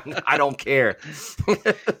 I don't care.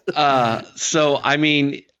 So, I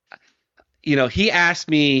mean, he asked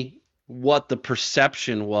me what the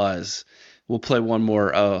perception was. We'll play one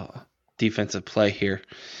more defensive play here.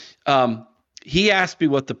 He asked me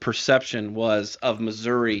what the perception was of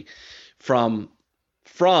Missouri from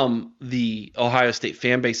the Ohio State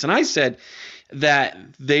fan base. And I said that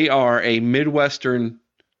they are a Midwestern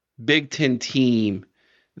Big Ten team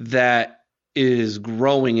that is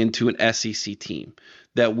growing into an SEC team,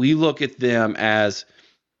 that we look at them as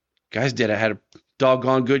guys had a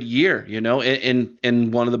doggone good year,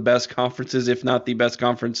 in one of the best conferences, if not the best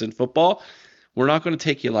conference in football. We're not going to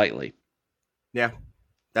take you lightly. Yeah,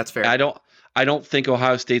 that's fair. I don't think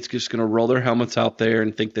Ohio State's just going to roll their helmets out there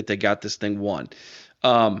and think that they got this thing won.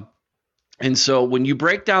 And so when you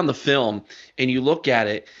break down the film and you look at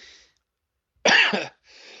it,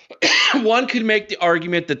 one could make the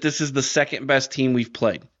argument that this is the 2nd best team we've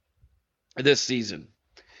played this season.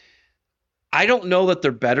 I don't know that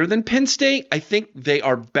they're better than Penn State. I think they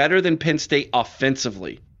are better than Penn State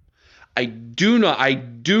offensively. I do not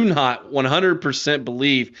 100%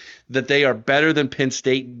 believe that they are better than Penn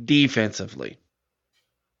State defensively.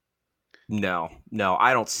 No,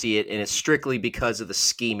 I don't see it, and it's strictly because of the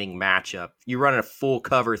scheming matchup. You run a full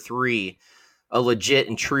cover 3, a legit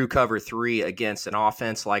and true cover 3 against an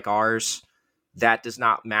offense like ours, that does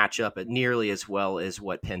not match up nearly as well as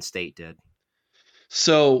what Penn State did.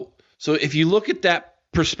 So if you look at that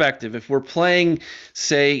perspective, if we're playing,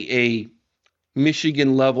 say, a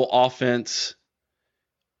Michigan level offense,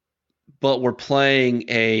 but we're playing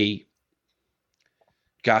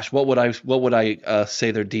what would I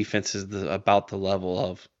say their defense is about the level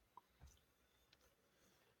of?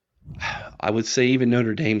 I would say even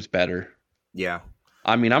Notre Dame's better. Yeah.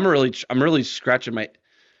 I mean, I'm really scratching my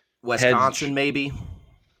Wisconsin, head. maybe.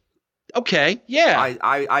 Okay, yeah.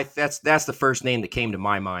 I that's the first name that came to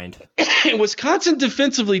my mind. Wisconsin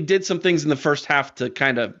defensively did some things in the first half to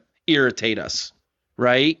kind of irritate us,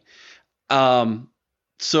 right?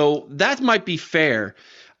 So that might be fair.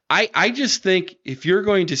 I just think if you're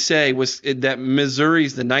going to say that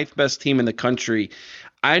Missouri's the 9th best team in the country,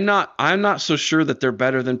 I'm not so sure that they're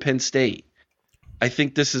better than Penn State. I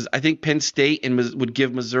think Penn State would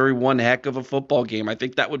give Missouri one heck of a football game. I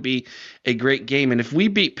think that would be a great game. And if we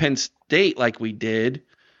beat Penn State like we did,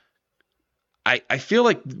 I feel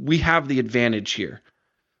like we have the advantage here.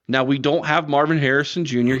 Now, we don't have Marvin Harrison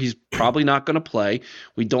Jr. He's probably not going to play.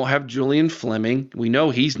 We don't have Julian Fleming. We know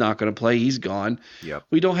he's not going to play. He's gone. Yep.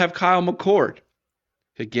 We don't have Kyle McCord.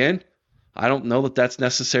 Again, I don't know that that's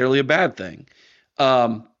necessarily a bad thing.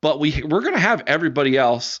 But we're going to have everybody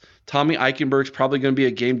else. Tommy Eichenberg's probably going to be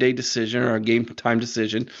a game day decision or a game time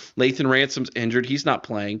decision. Lathan Ransom's injured. He's not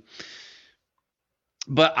playing.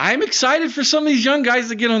 But I'm excited for some of these young guys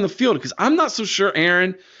to get on the field because I'm not so sure,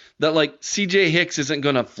 Aaron, that like CJ Hicks isn't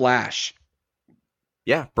going to flash.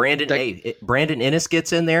 Yeah, Brandon Ennis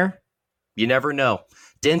gets in there. You never know.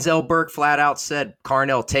 Denzel Burke flat out said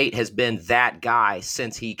Carnell Tate has been that guy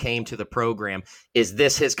since he came to the program. Is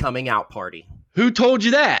this his coming out party? Who told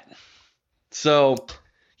you that? So,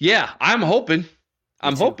 yeah, I'm hoping.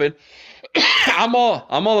 I'm hoping. I'm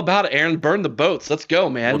all about it, Aaron. Burn the boats. Let's go,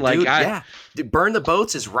 man. Well, dude, burn the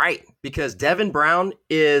boats is right because Devin Brown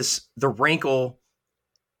is the wrinkle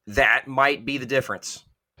that might be the difference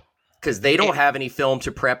because they don't have any film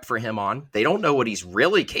to prep for him on. They don't know what he's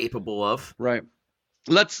really capable of. Right.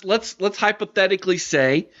 Let's hypothetically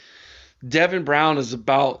say Devin Brown is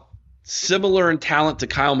about similar in talent to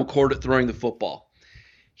Kyle McCord at throwing the football.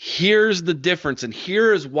 Here's the difference, and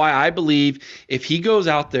here is why I believe if he goes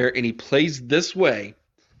out there and he plays this way,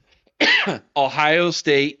 Ohio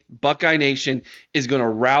State, Buckeye Nation is going to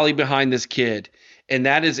rally behind this kid. And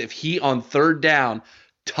that is if he on third down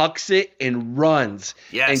tucks it and runs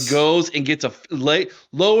and goes and gets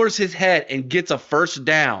lowers his head and gets a first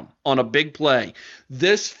down on a big play.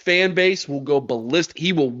 This fan base will go ballistic.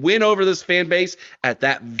 He will win over this fan base at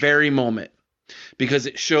that very moment because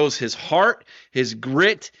it shows his heart, his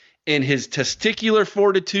grit, and his testicular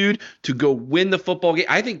fortitude to go win the football game.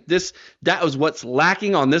 I think that was what's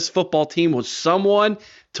lacking on this football team was someone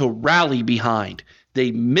to rally behind.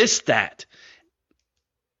 They missed that.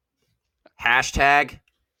 Hashtag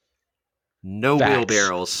no Facts.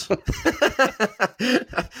 wheelbarrows.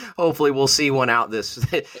 Hopefully we'll see one out this.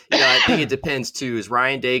 I think it depends too. Is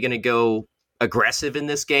Ryan Day going to go aggressive in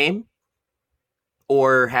this game?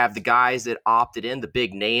 Or have the guys that opted in, the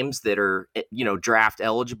big names that are, draft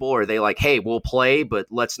eligible, or are they like, hey, we'll play, but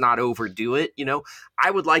let's not overdo it? I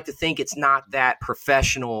would like to think it's not that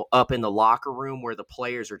professional up in the locker room where the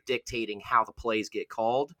players are dictating how the plays get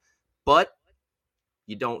called, but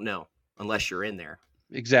you don't know unless you're in there.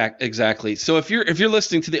 Exactly. So if you're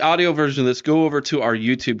listening to the audio version of this, go over to our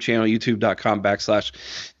YouTube channel,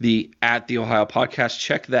 youtube.com/the Ohio Podcast.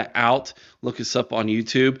 Check that out. Look us up on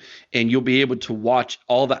YouTube, and you'll be able to watch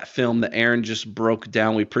all that film that Aaron just broke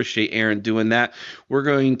down. We appreciate Aaron doing that. We're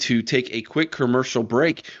going to take a quick commercial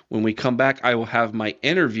break. When we come back, I will have my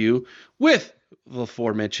interview with the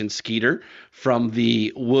aforementioned Skeeter from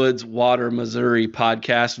the Woods Water Missouri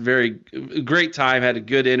podcast. Very great time. Had a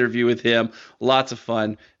good interview with him. Lots of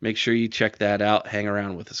fun. Make sure you check that out. Hang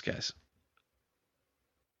around with us, guys.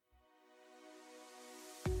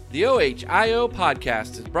 The OHIO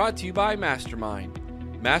podcast is brought to you by Mastermind.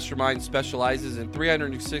 Mastermind specializes in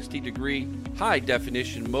 360-degree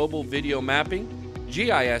high-definition mobile video mapping,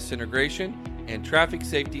 GIS integration, and traffic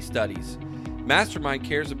safety studies. Mastermind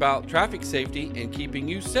cares about traffic safety and keeping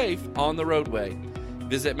you safe on the roadway.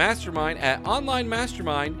 Visit Mastermind at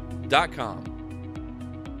onlinemastermind.com.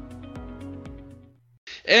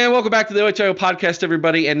 And welcome back to the OHIO podcast,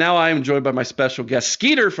 everybody. And now I am joined by my special guest,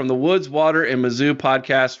 Skeeter from the Woods, Water, and Mizzou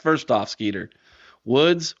podcast. First off, Skeeter,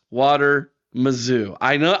 Woods, Water, Mizzou.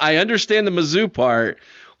 I understand the Mizzou part.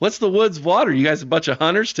 What's the Woods, Water? You guys a bunch of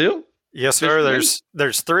hunters too? Yes, sir.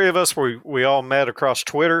 There's three of us. We all met across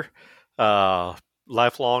Twitter.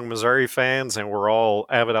 Lifelong Missouri fans, and we're all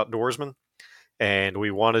avid outdoorsmen. And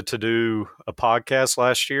we wanted to do a podcast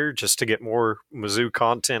last year just to get more Mizzou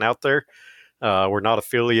content out there. We're not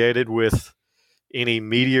affiliated with any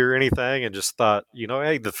media or anything, and just thought,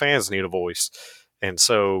 hey, the fans need a voice. And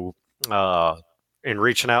so in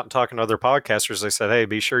reaching out and talking to other podcasters, they said, hey,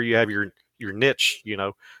 be sure you have your niche,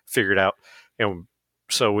 figured out. And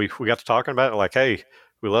so we got to talking about it like, hey,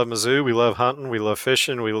 we love Mizzou, we love hunting, we love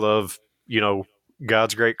fishing, we love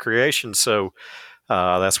God's great creation. So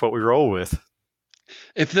that's what we roll with.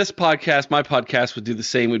 If this podcast, my podcast, would do the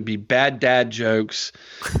same, would be bad dad jokes,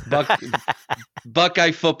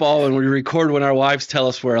 Buckeye football, and we record when our wives tell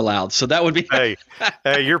us we're allowed. So that would be. Hey,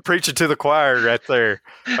 you're preaching to the choir right there.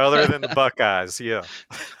 Other than the Buckeyes, yeah.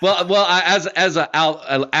 Well, as an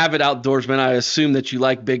avid outdoorsman, I assume that you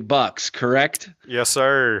like big bucks, correct? Yes,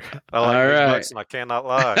 sir. I like big bucks, and I cannot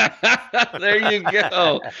lie. There you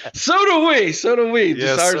go. So do we.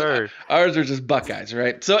 Yes, sir. Ours are just Buckeyes,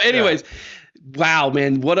 right? So, anyways. Yeah. Wow,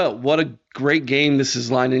 man, what a great game this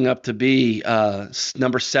is lining up to be.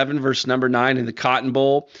 Number 7 versus number 9 in the Cotton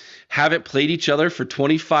Bowl. Haven't played each other for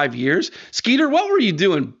 25 years. Skeeter, what were you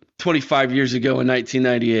doing 25 years ago in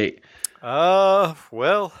 1998?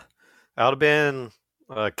 Well, I would have been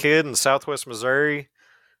a kid in Southwest Missouri,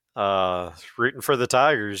 rooting for the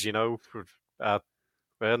Tigers,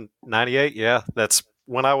 98, yeah. That's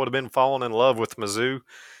when I would have been falling in love with Mizzou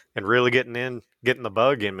and really getting the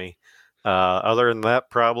bug in me. Other than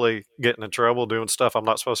that, probably getting in trouble doing stuff I'm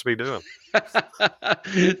not supposed to be doing.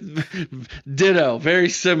 Ditto. Very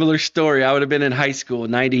similar story. I would have been in high school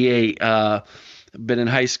in 98. Been in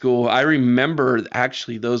high school. I remember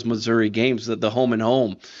actually those Missouri games, the home and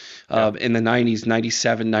home in the 90s,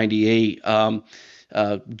 97, 98. Andy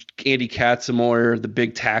Katzenmoyer, the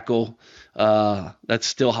big tackle. That's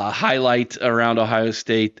still a highlight around Ohio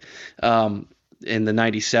State in the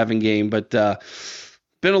 97 game. But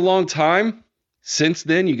been a long time since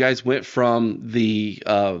then. You guys went from the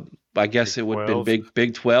I guess it would have been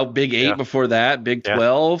Big 12, Big 8 before that, Big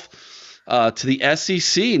 12 to the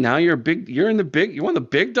SEC. Now you're one of the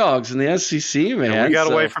big dogs in the SEC, man. Yeah, we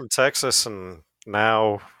got away from Texas, and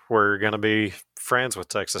now we're going to be friends with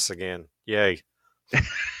Texas again. Yay.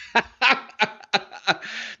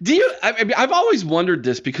 I've always wondered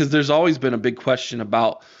this because there's always been a big question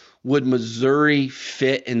about, would Missouri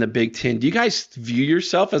fit in the Big Ten? Do you guys view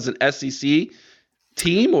yourself as an SEC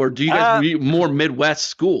team, or do you guys view more Midwest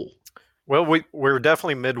school? Well, we're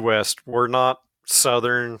definitely Midwest. We're not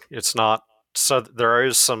Southern. It's not. There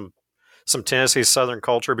is some Tennessee Southern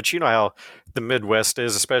culture, but you know how the Midwest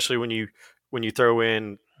is, especially when you throw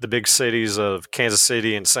in the big cities of Kansas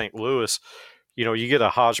City and St. Louis. You get a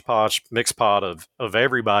hodgepodge, mixed pot of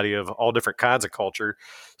everybody, of all different kinds of culture.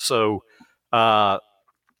 So,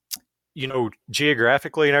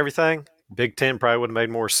 geographically and everything, Big Ten probably would have made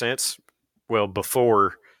more sense. Well,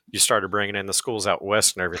 before you started bringing in the schools out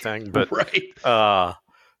west and everything, but right. And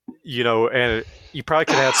you probably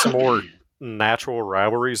could have some more natural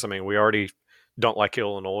rivalries. I mean, we already don't like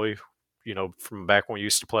Illinois, from back when we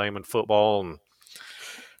used to play them in football, and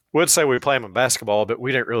would say we play them in basketball, but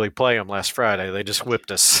we didn't really play them last Friday. They just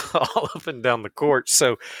whipped us all up and down the court.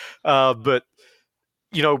 So,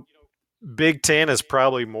 Big Ten is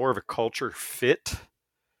probably more of a culture fit,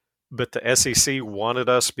 but the SEC wanted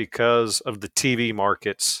us because of the TV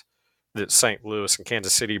markets that St. Louis and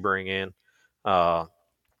Kansas City bring in.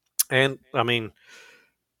 And, I mean,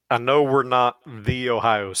 I know we're not the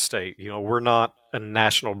Ohio State. We're not a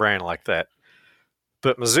national brand like that.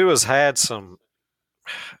 But Mizzou has had some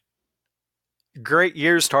great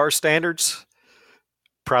years to our standards.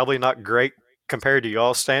 Probably not great compared to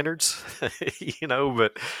y'all standards,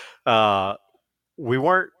 but we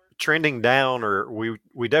weren't trending down, or we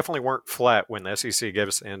definitely weren't flat when the SEC gave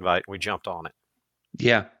us the invite and we jumped on it.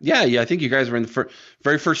 Yeah. I think you guys were in the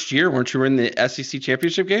very first year, weren't you? Were in the SEC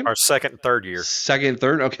championship game? Our second and third year. Second and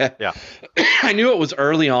third, okay. Yeah. I knew it was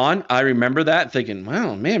early on. I remember that thinking,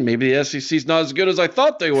 wow, man, maybe the SEC's not as good as I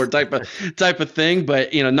thought they were, type of thing.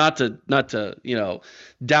 But not to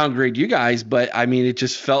downgrade you guys, but I mean, it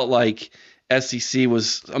just felt like SEC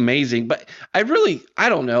was amazing. But I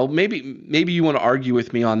don't know. Maybe you want to argue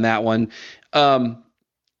with me on that one.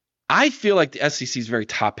 I feel like the SEC is very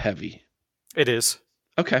top heavy. It is.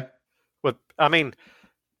 Okay. But I mean,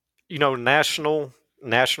 nationally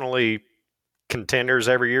contenders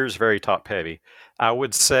every year is very top heavy. I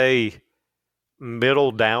would say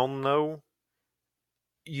middle down though,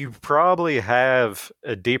 you probably have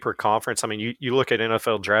a deeper conference. I mean, you look at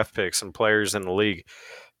NFL draft picks and players in the league,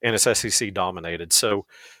 and it's SEC dominated. So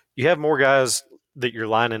you have more guys that you're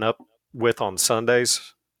lining up with on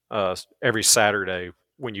Sundays, every Saturday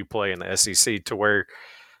when you play in the SEC, to where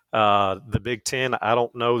the Big Ten, I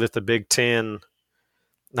don't know that the Big Ten,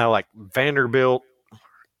 now like Vanderbilt,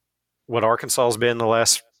 what Arkansas has been the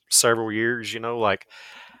last several years, I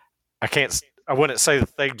wouldn't say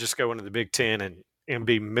that they just go into the Big Ten and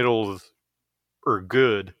be middle or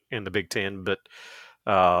good in the Big Ten, but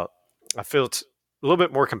I feel it's a little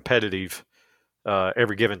bit more competitive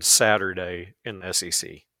every given Saturday in the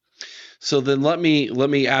SEC. So then let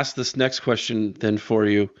me ask this next question then for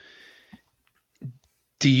you.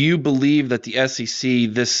 Do you believe that the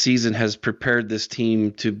SEC this season has prepared this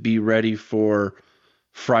team to be ready for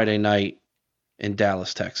Friday night in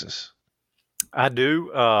Dallas, Texas? I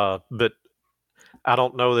do, but I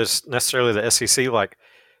don't know this necessarily the SEC. Like,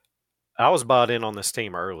 I was bought in on this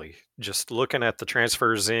team early. Just looking at the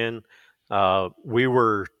transfers in, we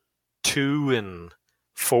were 2-4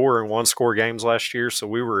 in one-score games last year, so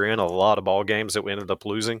we were in a lot of ball games that we ended up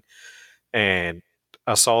losing. And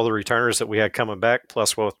I saw the returners that we had coming back,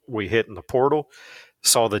 plus what we hit in the portal,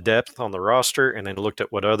 saw the depth on the roster, and then looked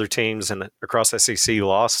at what other teams across SEC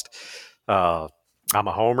lost. I'm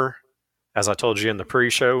a homer. As I told you in the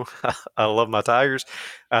pre-show, I love my Tigers.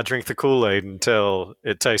 I drink the Kool-Aid until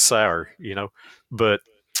it tastes sour, But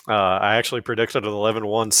I actually predicted an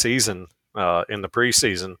 11-1 season in the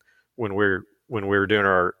preseason when we were doing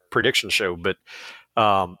our prediction show. But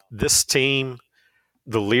this team,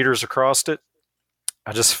 the leaders across it,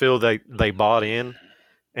 I just feel they bought in,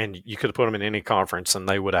 and you could have put them in any conference, and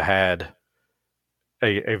they would have had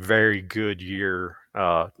a very good year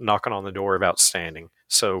knocking on the door of outstanding.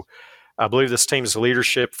 So I believe this team's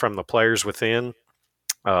leadership from the players within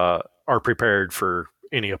are prepared for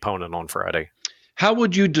any opponent on Friday. How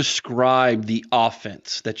would you describe the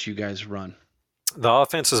offense that you guys run? The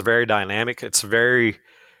offense is very dynamic. It's very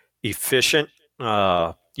efficient.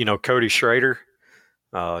 Cody Schrader,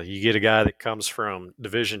 you get a guy that comes from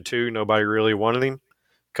Division II. Nobody really wanted him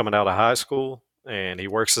coming out of high school, and he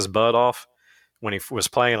works his butt off. When he was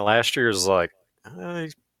playing last year, it was like,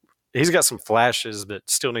 he's got some flashes, but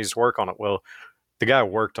still needs to work on it. Well, the guy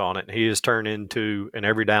worked on it, and he has turned into an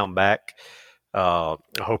every down back. I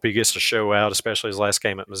hope he gets to show out, especially his last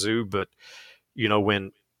game at Mizzou. But,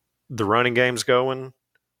 when the running game's going,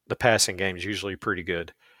 the passing game's usually pretty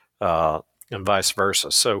good, and vice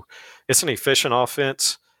versa. So it's an efficient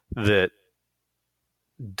offense that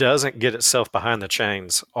doesn't get itself behind the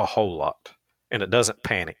chains a whole lot, and it doesn't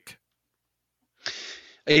panic.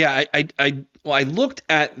 Yeah, I looked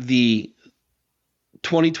at the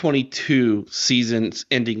 2022 season's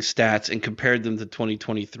ending stats and compared them to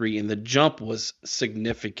 2023, and the jump was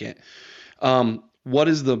significant. What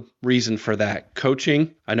is the reason for that?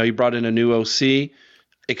 Coaching? I know you brought in a new OC.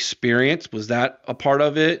 Experience, was that a part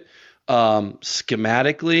of it?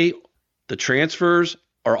 Schematically, the transfers,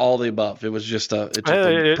 or all the above? It was just a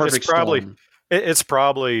perfect storm. It's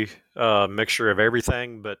probably a mixture of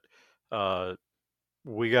everything, but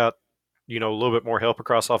we got, a little bit more help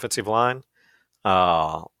across offensive line.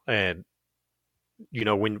 And,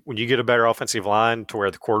 when you get a better offensive line to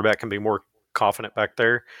where the quarterback can be more confident back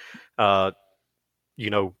there,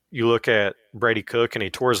 you look at Brady Cook, and he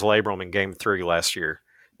tore his labrum in Game 3 last year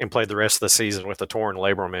and played the rest of the season with a torn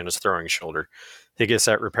labrum in his throwing shoulder. He gets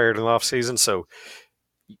that repaired in the offseason. So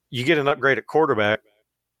you get an upgrade at quarterback,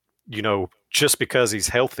 just because he's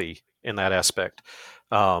healthy in that aspect.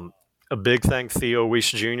 A big thing, Theo Weiss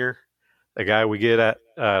Jr., a guy we get out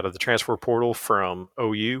of the transfer portal from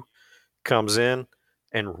OU, comes in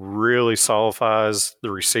and really solidifies the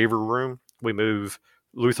receiver room. We move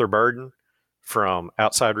Luther Burden from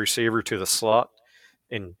outside receiver to the slot,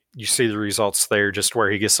 and you see the results there, just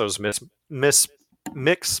where he gets those mix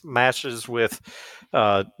matches with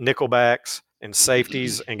nickelbacks and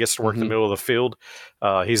safeties and gets to work in the middle of the field.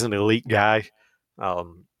 He's an elite guy.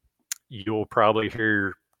 You'll probably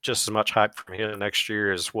hear just as much hype from him next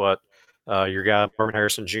year as what your guy Marvin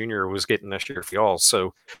Harrison Jr. was getting this year for y'all.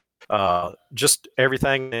 So just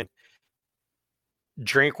everything that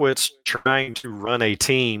Drinkwitz trying to run a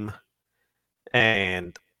team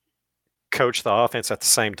and coach the offense at the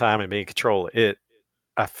same time and be in control of it,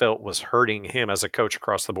 I felt was hurting him as a coach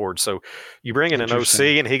across the board. So you bring in an OC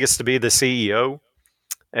and he gets to be the CEO,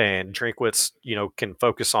 and Drinkwitz, can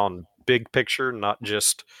focus on big picture, not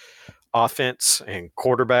just offense and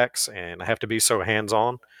quarterbacks, and have to be so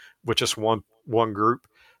hands-on with just one group.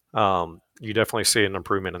 You definitely see an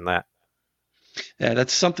improvement in that. Yeah,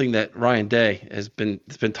 that's something that Ryan Day has been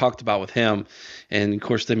talked about with him. And, of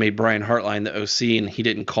course, they made Brian Hartline the OC, and he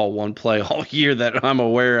didn't call one play all year that I'm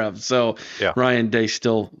aware of. So yeah. Ryan Day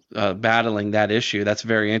still battling that issue. That's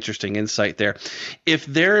very interesting insight there. If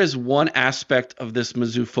there is one aspect of this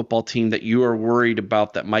Mizzou football team that you are worried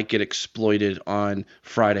about that might get exploited on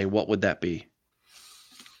Friday, what would that be?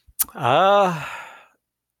 Well,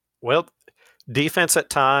 defense at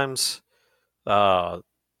times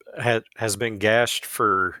has been gashed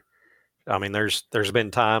for. I mean, there's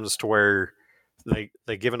been times to where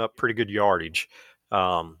they given up pretty good yardage,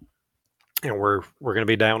 and we're going to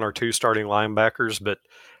be down our two starting linebackers, but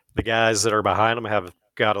the guys that are behind them have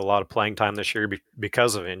got a lot of playing time this year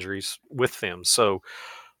because of injuries with them. So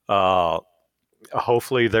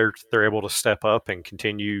hopefully they're able to step up and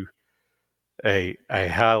continue a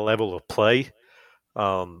high level of play.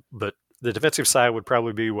 But the defensive side would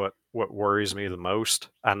probably be what worries me the most.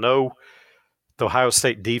 I know the Ohio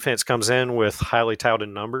State defense comes in with highly touted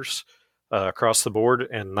numbers across the board,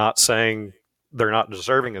 and not saying they're not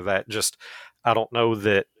deserving of that. Just I don't know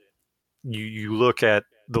that you look at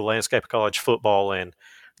the landscape of college football and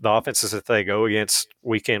the offenses that they go against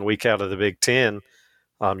week in, week out of the Big Ten,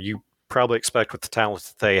 you probably expect with the talent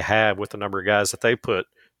that they have, with the number of guys that they put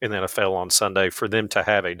in the NFL on Sunday, for them to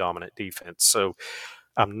have a dominant defense. So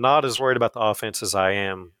I'm not as worried about the offense as I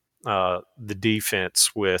am the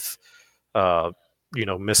defense with,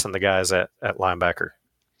 missing the guys at linebacker.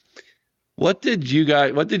 What did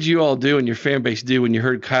you all do and your fan base do when you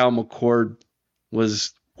heard Kyle McCord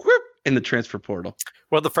was in the transfer portal?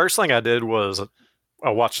 Well, the first thing I did was I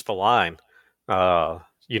watched the line,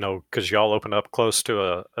 because y'all opened up close to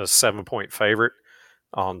a 7-point favorite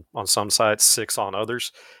on some sites, 6 on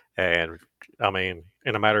others. And I mean,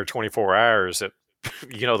 in a matter of 24 hours,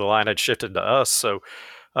 the line had shifted to us. So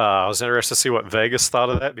I was interested to see what Vegas thought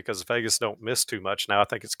of that, because Vegas don't miss too much. Now I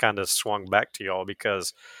think it's kind of swung back to y'all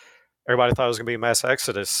because everybody thought it was going to be a mass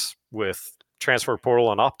exodus with transfer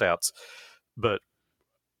portal and opt-outs. But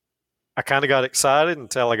I kind of got excited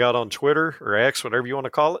until I got on Twitter or X, whatever you want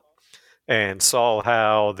to call it, and saw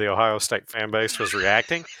how the Ohio State fan base was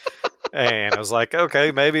reacting. And I was like,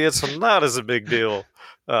 okay, maybe it's not as a big deal,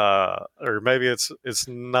 or maybe it's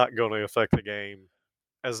not going to affect the game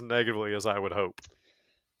as negatively as I would hope.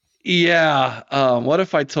 Yeah. What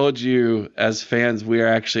if I told you, as fans, we are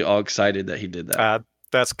actually all excited that he did that?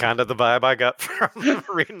 That's kind of the vibe I got from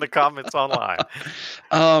reading the comments online.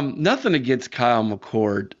 Nothing against Kyle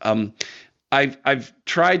McCord. I've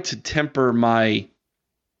tried to temper my,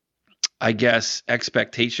 I guess,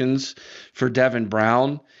 expectations for Devin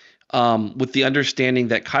Brown, with the understanding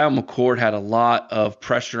that Kyle McCord had a lot of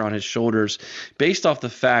pressure on his shoulders based off the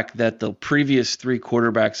fact that the previous 3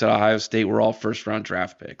 quarterbacks at Ohio State were all first-round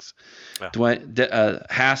draft picks. Yeah.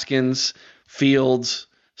 Haskins, Fields,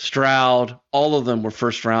 Stroud, all of them were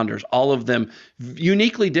first-rounders. All of them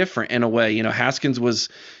uniquely different in a way. Haskins was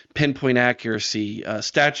pinpoint accuracy,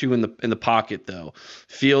 statue in the pocket, though.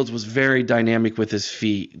 Fields was very dynamic with his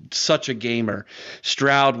feet, such a gamer.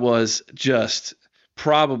 Stroud was just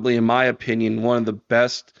probably, in my opinion, one of the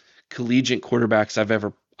best collegiate quarterbacks I've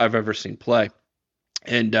ever seen play.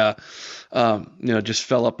 And just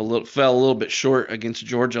fell a little bit short against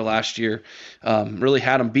Georgia last year. Really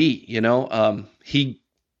had him beat. He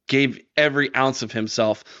gave every ounce of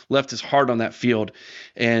himself, left his heart on that field,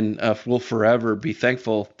 and will forever be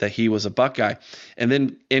thankful that he was a Buckeye. And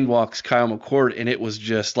then in walks Kyle McCord, and it was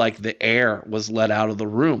just like the air was let out of the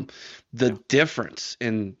room. The difference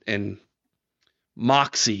in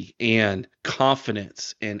moxie and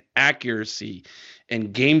confidence and accuracy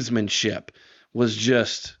and gamesmanship was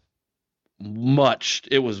just much.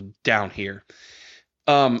 It was down here.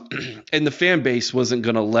 And the fan base wasn't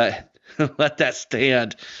going to let that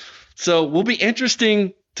stand. So will be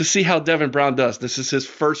interesting to see how Devin Brown does. This is his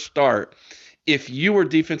first start. If you were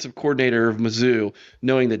defensive coordinator of Mizzou,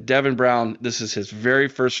 knowing that Devin Brown, this is his very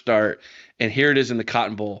first start, and here it is in the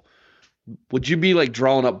Cotton Bowl, would you be like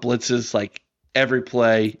drawing up blitzes like every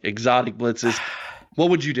play, exotic blitzes? What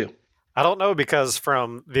would you do? I don't know, because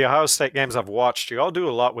from the Ohio State games I've watched, you all do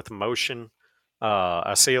a lot with motion.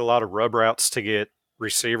 I see a lot of rub routes to get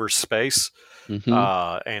receiver space.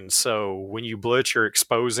 Mm-hmm. And so when you blitz, you're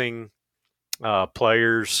exposing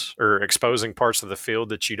players or exposing parts of the field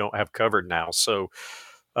that you don't have covered now. So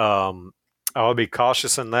I would be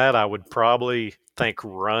cautious in that. I would probably think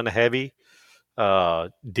run heavy,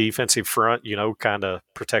 defensive front, kind of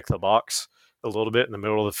protect the box a little bit in the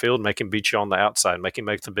middle of the field, make him beat you on the outside, make him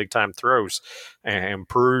make the big time throws, and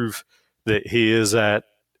prove that he is at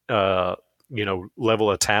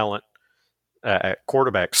level of talent at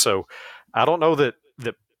quarterback. So I don't know that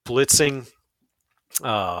blitzing,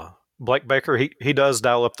 Blake Baker, he does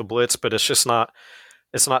dial up the blitz, but it's not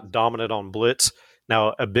dominant on blitz.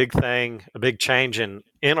 Now, a big change in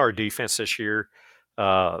our defense this year,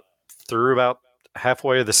 through about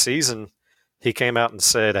halfway of the season, he came out and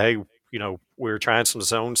said, hey, we were trying some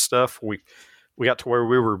zone stuff. We got to where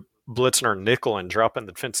we were blitzing our nickel and dropping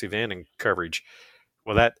the defensive end in coverage.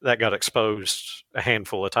 Well, that got exposed a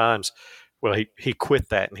handful of times. Well, he quit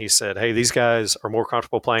that, and he said, hey, these guys are more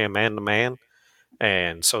comfortable playing man-to-man,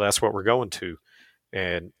 and so that's what we're going to.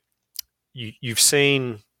 And you've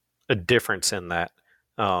seen a difference in that.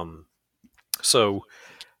 So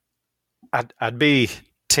I'd be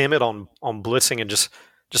timid on blitzing and just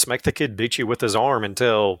just make the kid beat you with his arm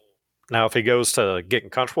until now. If he goes to getting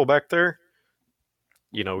comfortable back there,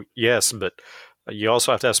 yes, but you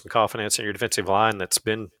also have to have some confidence in your defensive line that's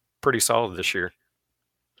been pretty solid this year.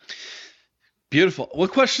 Beautiful.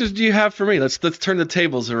 What questions do you have for me? Let's turn the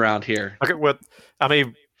tables around here. Okay,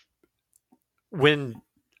 when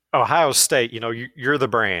Ohio State, you're the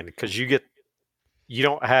brand because you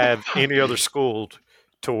don't have any other school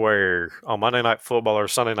to where on Monday Night Football or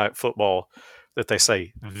Sunday Night Football that they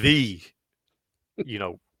say the,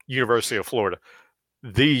 University of Florida,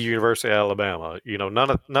 the University of Alabama,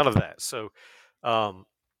 none of that. So,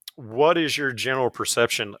 what is your general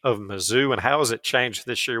perception of Mizzou, and how has it changed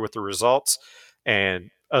this year with the results and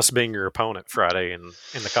us being your opponent Friday in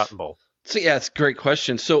the Cotton Bowl? So yeah, it's a great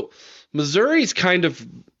question. So Missouri's kind of,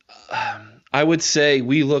 I would say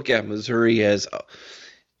we look at Missouri as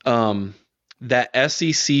that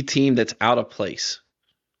SEC team that's out of place.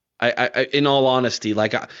 I in all honesty,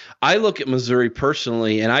 like I look at Missouri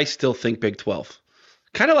personally, and I still think Big 12.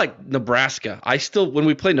 Kind of like Nebraska. When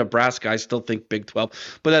we play Nebraska, I still think Big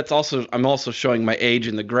 12. But I'm also showing my age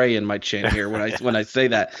and the gray in my chin here when I say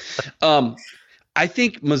that. I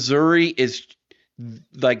think Missouri is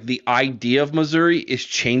like the idea of Missouri is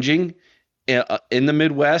changing in the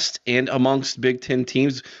Midwest and amongst Big Ten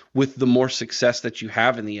teams with the more success that you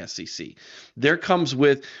have in the SEC. There comes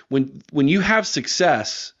with when you have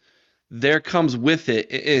success, there comes with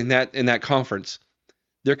it in that conference.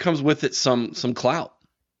 There comes with it some clout.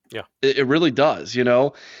 Yeah, it really does.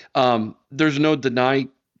 There's no denying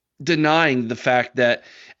the fact that,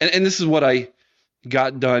 and this is what I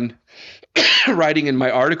got done writing in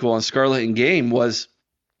my article on Scarlet and Game was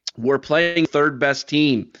we're playing third best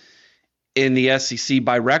team in the SEC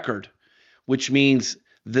by record, which means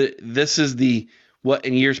that this is what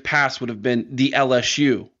in years past would have been the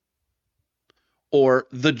LSU or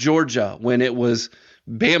the Georgia when it was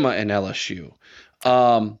Bama and LSU.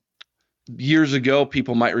 Years ago,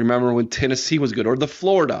 people might remember when Tennessee was good, or the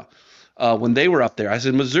Florida when they were up there. I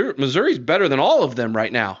said Missouri's better than all of them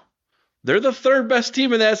right now. They're the third best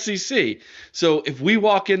team in the SEC. So if we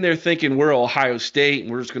walk in there thinking we're Ohio State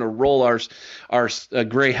and we're just going to roll our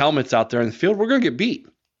gray helmets out there in the field, we're going to get beat.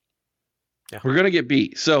 Yeah. We're going to get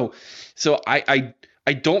beat. So I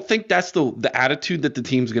don't think that's the attitude that the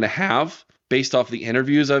team's going to have based off the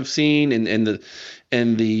interviews I've seen and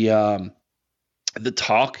the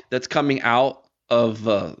talk that's coming out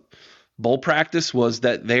of bowl practice was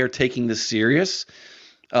that they are taking this serious.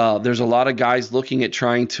 There's a lot of guys looking at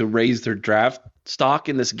trying to raise their draft stock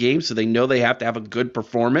in this game, so they know they have to have a good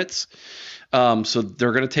performance. So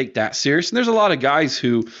they're going to take that serious. And there's a lot of guys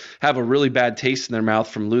who have a really bad taste in their mouth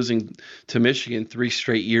from losing to Michigan 3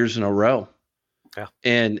 straight years in a row. Yeah.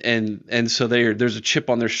 And so there's a chip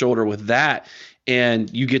on their shoulder with that. And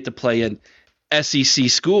you get to play in SEC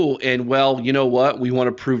school, and well, you know what? We want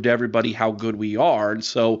to prove to everybody how good we are. And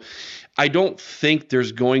so I don't think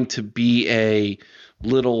there's going to be a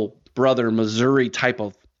little brother Missouri type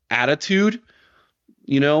of attitude,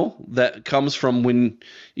 that comes from when,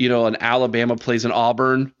 an Alabama plays an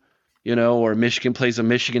Auburn, or Michigan plays a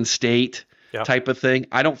Michigan State type of thing.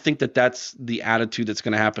 I don't think that that's the attitude that's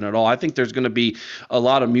going to happen at all. I think there's going to be a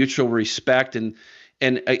lot of mutual respect and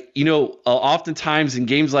oftentimes in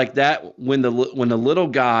games like that, when the little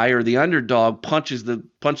guy or the underdog punches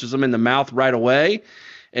them in the mouth right away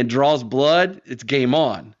and draws blood, it's game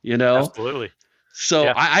on, Absolutely. So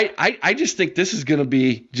yeah. I just think this is going to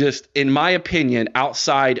be just, in my opinion,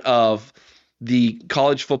 outside of the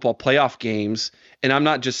college football playoff games. And I'm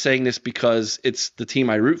not just saying this because it's the team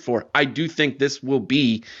I root for. I do think this will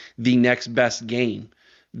be the next best game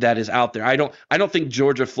that is out there. I don't think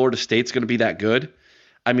Florida State's going to be that good.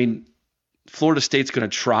 I mean, Florida State's going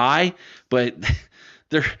to try, but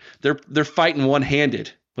they're fighting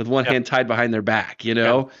one-handed with one hand tied behind their back,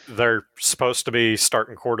 Yeah, they're supposed to be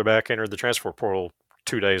starting quarterback entered the transfer portal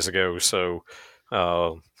 2 days ago, so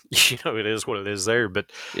it is what it is there. But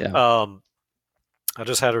I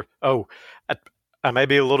just had I may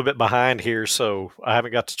be a little bit behind here, so I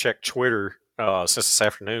haven't got to check Twitter since this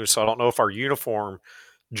afternoon, so I don't know if our uniform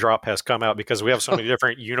drop has come out because we have so many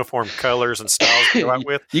different uniform colors and styles to go out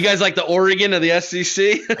with. You guys like the Oregon of the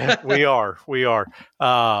SEC? We are.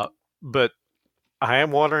 But I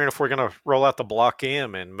am wondering if we're going to roll out the Block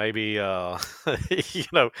M and maybe, get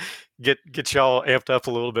y'all amped up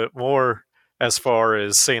a little bit more as far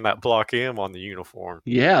as seeing that Block M on the uniform.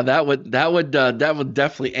 Yeah, that would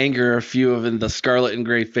definitely anger a few of the Scarlet and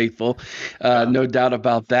Gray faithful, no doubt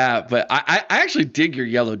about that. But I actually dig your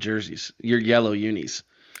yellow jerseys, your yellow unis.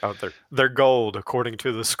 Oh, they're gold according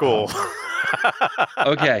to the school.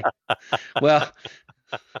 Okay, well,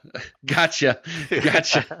 Gotcha.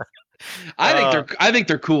 I think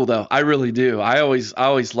they're cool though. I really do. I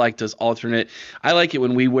always liked us alternate. I like it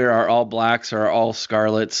when we wear our all blacks or our all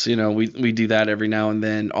scarlets. You know, we do that every now and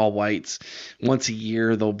then. All whites. Once a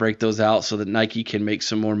year they'll break those out so that Nike can make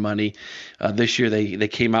some more money. This year they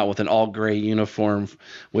came out with an all gray uniform,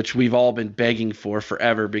 which we've all been begging for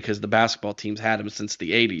forever because the basketball teams had them since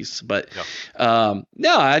the 80s. But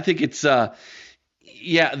no, I think it's that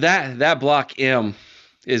block M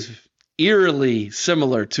is eerily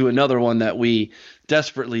similar to another one that we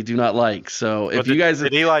desperately do not like. So if you guys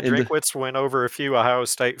did Eli Drinkwitz win over a few Ohio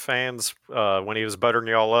State fans when he was buttering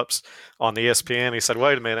y'all up on the ESPN? He said,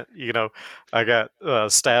 "Wait a minute, I got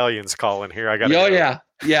Stallions calling here. I got." Oh yeah.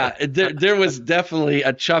 There was definitely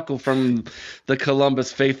a chuckle from the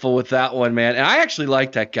Columbus faithful with that one, man. And I actually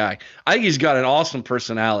like that guy. I think he's got an awesome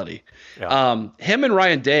personality. Yeah. Him and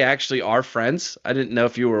Ryan Day actually are friends. I didn't know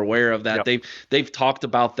if you were aware of that. Yep. They've talked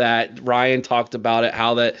about that. Ryan talked about it,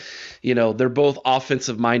 how that, they're both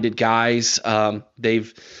offensive minded guys.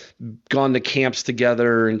 They've gone to camps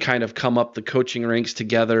together and kind of come up the coaching ranks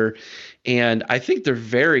together. And I think they're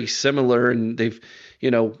very similar, and they've,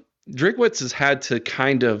 Drinkwitz has had to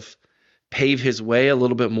kind of pave his way a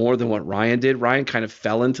little bit more than what Ryan did. Ryan kind of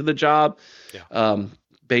fell into the job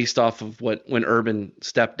based off of when Urban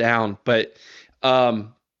stepped down. But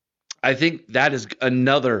I think that is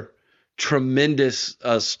another tremendous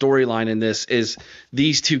storyline in this, is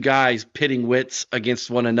these two guys pitting wits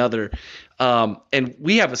against one another. And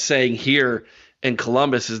we have a saying here in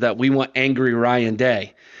Columbus is that we want angry Ryan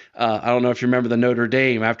Day. I don't know if you remember the Notre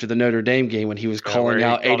Dame after the Notre Dame game when he was calling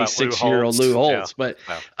out 86-year-old Lou Holtz. Yeah.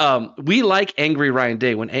 But we like angry Ryan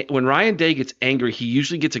Day. When Ryan Day gets angry, he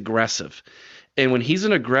usually gets aggressive. And when he's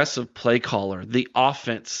an aggressive play caller, the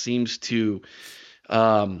offense seems to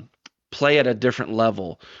play at a different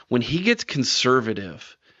level. When he gets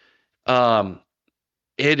conservative,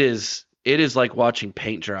 it is like watching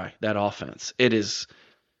paint dry, that offense. It is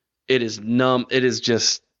numb. It is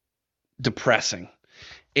just depressing.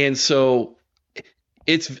 And so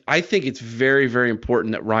I think it's very, very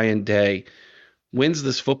important that Ryan Day wins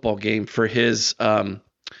this football game for his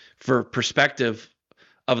for perspective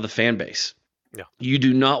of the fan base. Yeah. You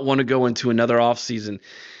do not want to go into another offseason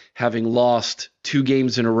having lost 2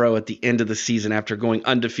 games in a row at the end of the season after going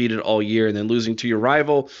undefeated all year and then losing to your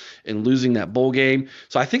rival and losing that bowl game.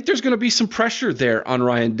 So I think there's going to be some pressure there on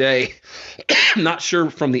Ryan Day. Not sure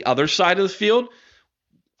from the other side of the field.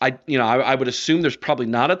 I would assume there's probably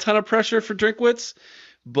not a ton of pressure for Drinkwitz,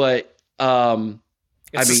 but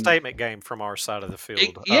it's a statement game from our side of the field.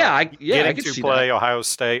 I getting can to see play that. Ohio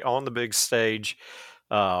State on the big stage.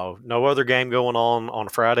 No other game going on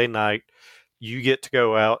Friday night. You get to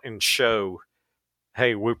go out and show,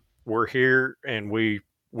 hey, we're here and we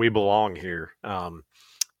belong here. And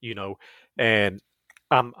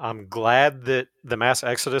I'm glad that the mass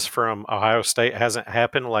exodus from Ohio State hasn't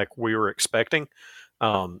happened like we were expecting.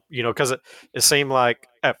 Because it seemed like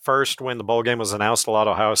at first when the bowl game was announced, a lot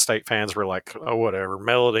of Ohio State fans were like, oh, whatever,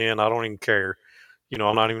 mail it in. I don't even care.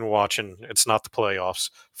 I'm not even watching. It's not the playoffs.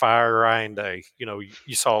 Fire Ryan Day.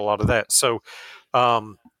 You saw a lot of that. So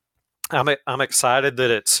I'm excited that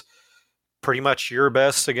it's pretty much your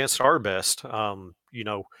best against our best.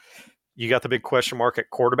 You got the big question mark at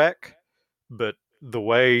quarterback, but the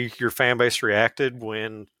way your fan base reacted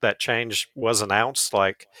when that change was announced,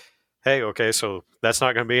 like, hey, okay, so that's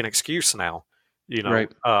not going to be an excuse now,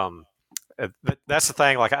 Right. That's the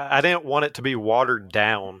thing. Like, I didn't want it to be watered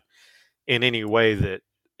down in any way that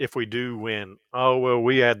if we do win, oh, well,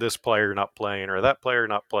 we had this player not playing or that player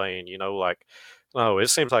not playing, no, it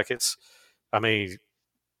seems like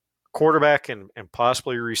quarterback and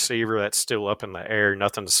possibly receiver, that's still up in the air.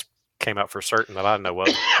 Nothing's came out for certain that I know of.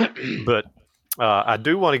 But I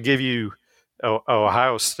do want to give you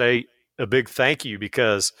Ohio State a big thank you,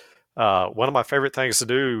 because one of my favorite things to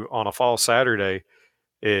do on a fall Saturday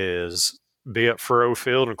is be at Faurot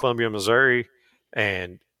Field in Columbia, Missouri,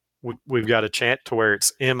 and we've got a chant to where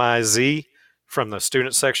it's MIZ from the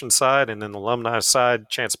student section side, and then the alumni side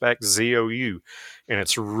chants back ZOU, and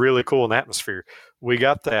it's really cool in the atmosphere. We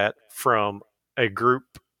got that from a group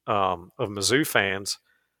of Mizzou fans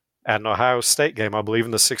at an Ohio State game, I believe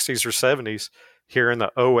in the 60s or 70s, here in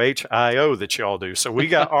the OHIO that y'all do. So we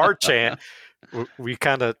got our chant. We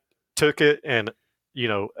kind of took it and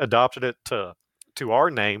adopted it to our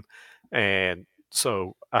name, and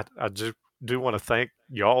so I just do want to thank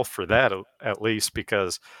y'all for that, at least,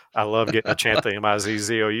 because I love getting to chant the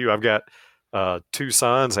MIZZOU. I've got 2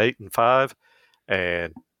 sons, 8 and 5,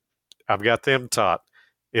 and I've got them taught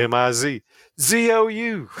MIZZOU.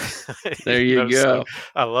 There you go. So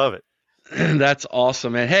I love it. That's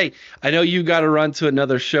awesome, man. Hey, I know you got to run to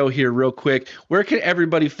another show here real quick. Where can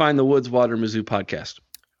everybody find the Woods Water Mizzou podcast?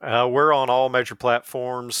 We're on all major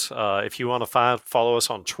platforms. If you want to follow us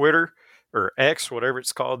on Twitter or X, whatever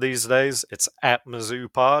it's called these days, it's at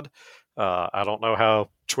Mizzou Pod. I don't know how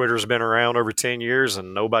Twitter's been around over 10 years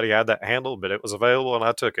and nobody had that handle, but it was available and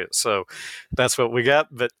I took it. So that's what we got.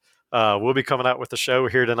 But we'll be coming out with the show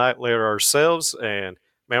here tonight later ourselves. And,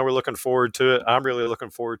 man, we're looking forward to it. I'm really looking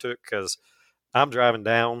forward to it because I'm driving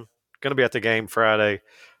down, going to be at the game Friday,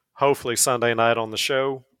 hopefully Sunday night on the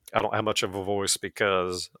show. I don't have much of a voice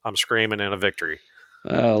because I'm screaming in a victory.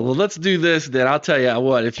 Well, let's do this then. I'll tell you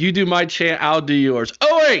what. If you do my chant, I'll do yours.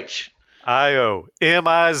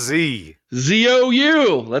 OHIOMIZ.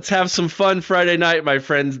 ZOU. Let's have some fun Friday night, my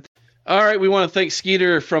friends. All right, we want to thank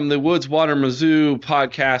Skeeter from the Woods Water Mizzou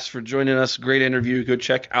podcast for joining us. Great interview. Go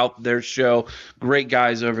check out their show. Great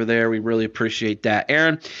guys over there. We really appreciate that.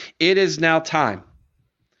 Aaron, it is now time,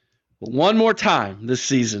 one more time this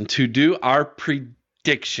season, to do our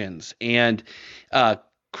predictions. And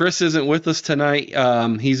Chris isn't with us tonight.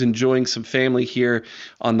 He's enjoying some family here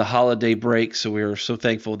on the holiday break, so we were so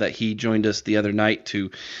thankful that he joined us the other night to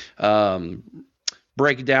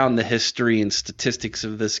break down the history and statistics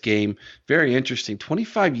of this game. Very interesting.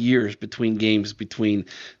 25 years between games between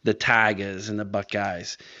the Tigers and the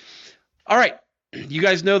Buckeyes. All right, you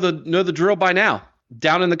guys know the drill by now.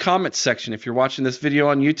 Down in the comments section, if you're watching this video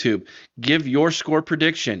on YouTube, give your score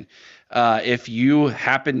prediction. If you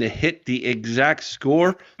happen to hit the exact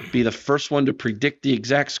score, be the first one to predict the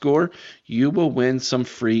exact score, you will win some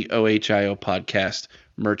free OHIO podcast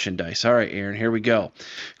merchandise. All right, Aaron, here we go.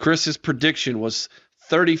 Chris's prediction was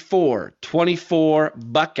 34-24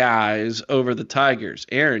 Buckeyes over the Tigers.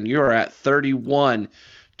 Aaron, you are at 31-20.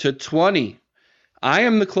 I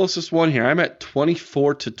am the closest one here. I'm at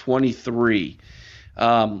 24-23.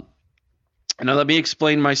 Now let me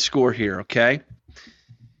explain my score here, okay?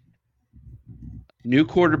 New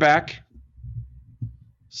quarterback,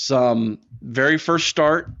 some very first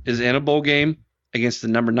start is in a bowl game against the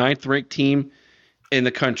number 9th ranked team in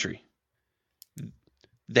the country.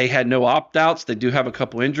 They had no opt-outs. They do have a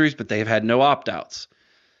couple injuries, but they have had no opt-outs.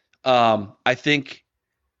 I think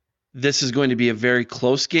this is going to be a very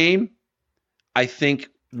close game. I think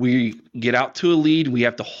we get out to a lead. We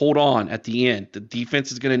have to hold on at the end. The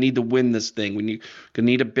defense is going to need to win this thing. We're going to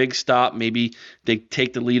need a big stop. Maybe they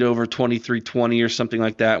take the lead over 23-20 or something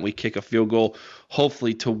like that, and we kick a field goal,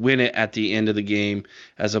 hopefully to win it at the end of the game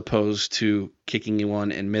as opposed to kicking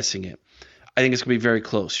one and missing it. I think it's going to be very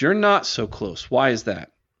close. You're not so close. Why is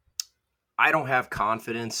that? I don't have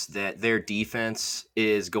confidence that their defense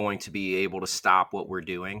is going to be able to stop what we're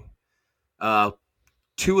doing.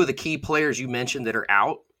 Two of the key players you mentioned that are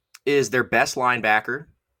out is their best linebacker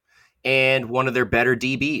and one of their better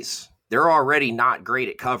DBs. They're already not great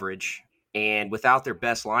at coverage, and without their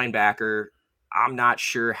best linebacker, I'm not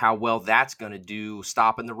sure how well that's going to do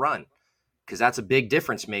stopping the run, because that's a big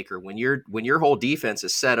difference maker. When your whole defense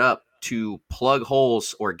is set up to plug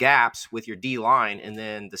holes or gaps with your D-line, and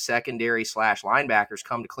then the secondary / linebackers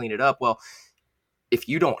come to clean it up. Well, if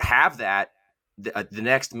you don't have that, the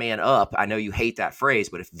next man up, I know you hate that phrase,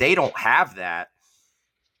 but if they don't have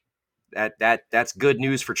that's good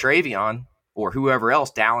news for Travion or whoever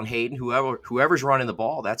else, Dallin Hayden, whoever's running the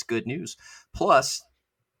ball, that's good news. Plus,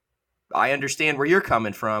 I understand where you're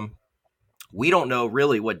coming from. We don't know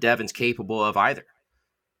really what Devin's capable of either.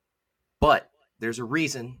 But there's a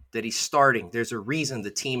reason that he's starting. There's a reason the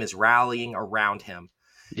team is rallying around him.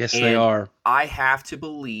 Yes, they are. I have to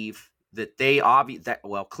believe that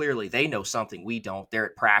clearly they know something we don't. They're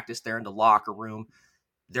at practice. They're in the locker room.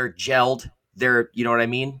 They're gelled. You know what I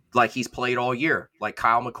mean? Like he's played all year. Like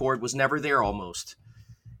Kyle McCord was never there almost.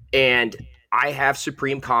 And I have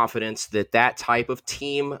supreme confidence that type of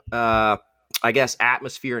team,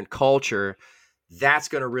 atmosphere and culture, that's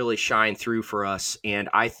going to really shine through for us. And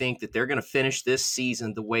I think that they're going to finish this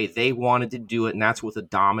season the way they wanted to do it, and that's with a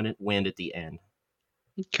dominant win at the end.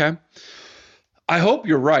 Okay. I hope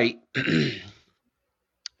you're right.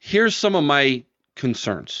 Here's some of my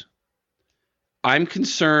concerns. I'm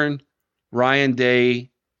concerned Ryan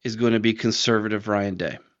Day is going to be conservative Ryan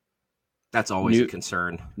Day. That's always a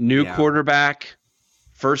concern. New quarterback,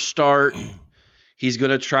 first start. He's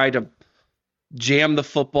going to try to jam the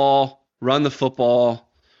football, run the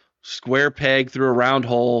football, square peg through a round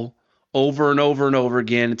hole over and over and over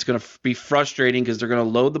again. It's going to be frustrating because they're going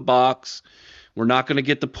to load the box. We're not going to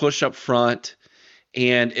get the push up front,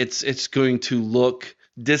 and it's going to look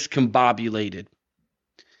discombobulated.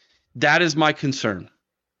 That is my concern.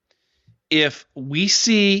 If we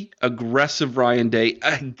see aggressive Ryan Day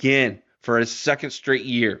again for a second straight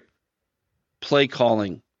year, play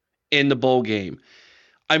calling in the bowl game.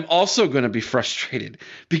 I'm also going to be frustrated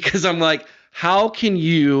because I'm like, how can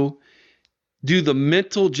you do the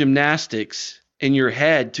mental gymnastics in your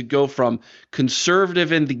head to go from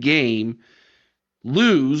conservative in the game,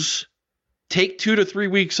 lose, take 2 to 3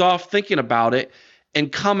 weeks off thinking about it,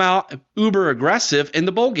 and come out uber aggressive in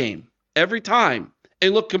the bowl game every time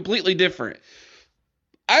and look completely different?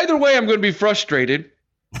 Either way, I'm going to be frustrated.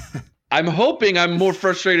 I'm hoping I'm more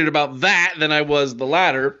frustrated about that than I was the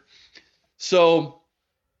latter. So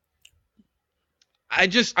I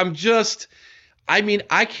can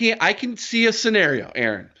see a scenario,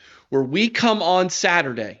 Aaron, where we come on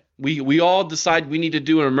Saturday. We all decide we need to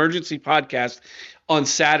do an emergency podcast on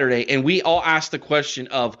Saturday, and we all ask the question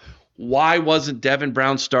of why wasn't Devin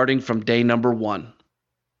Brown starting from day number 1?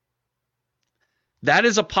 That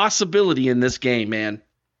is a possibility in this game, man.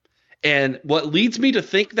 And what leads me to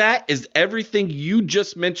think that is everything you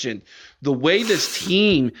just mentioned. The way this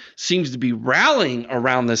team seems to be rallying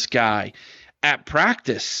around this guy at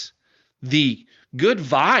practice, the good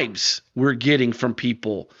vibes we're getting from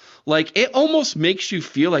people. Like, it almost makes you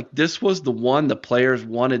feel like this was the one the players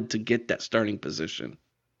wanted to get that starting position.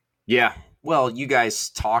 Yeah. Well, you guys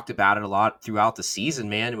talked about it a lot throughout the season,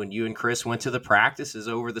 man, when you and Chris went to the practices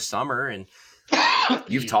over the summer, and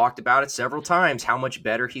you've talked about it several times, how much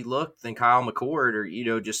better he looked than Kyle McCord,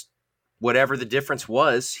 or, just whatever the difference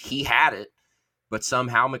was, he had it, but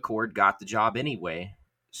somehow McCord got the job anyway.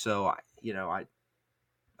 So,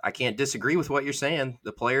 I can't disagree with what you're saying.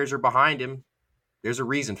 The players are behind him. There's a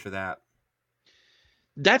reason for that.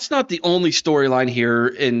 That's not the only storyline here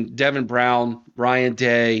in Devin Brown, Ryan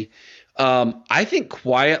Day. I think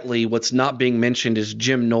quietly what's not being mentioned is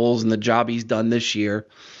Jim Knowles and the job he's done this year,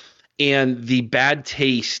 and the bad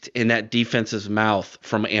taste in that defense's mouth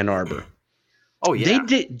from Ann Arbor. Oh, yeah.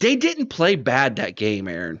 They didn't play bad that game,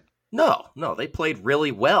 Aaron. No, they played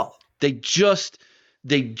really well. They just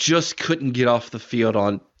couldn't get off the field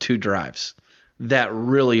on 2 drives. That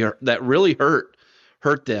really hurt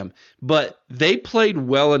them. But they played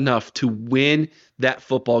well enough to win that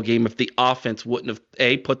football game if the offense wouldn't have,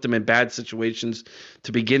 A, put them in bad situations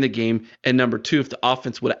to begin the game, and number 2, if the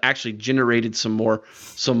offense would have actually generated some more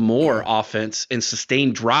offense and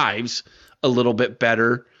sustained drives a little bit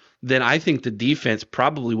better, then I think the defense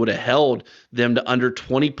probably would have held them to under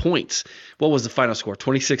 20 points. What was the final score?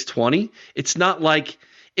 26-20? It's not like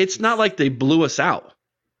they blew us out.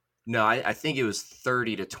 No, I think it was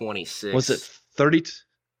 30-26. Was it 30?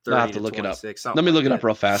 I'll have to look it up. Let me look it up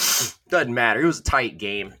real fast. Doesn't matter. It was a tight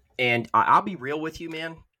game. And I'll be real with you,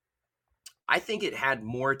 man. I think it had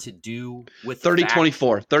more to do with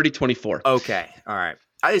 30-24. 30-24. Okay. All right.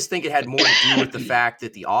 I just think it had more to do with the fact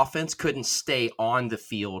that the offense couldn't stay on the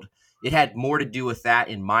field. It had more to do with that,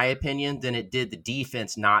 in my opinion, than it did the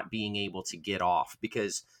defense not being able to get off.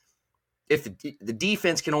 Because if the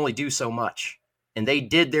defense can only do so much, and they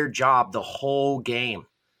did their job the whole game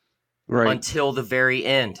until the very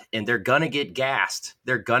end, and they're going to get gassed.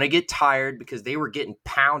 They're going to get tired because they were getting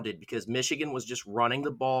pounded because Michigan was just running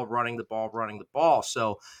the ball.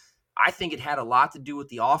 So I think it had a lot to do with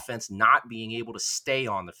the offense not being able to stay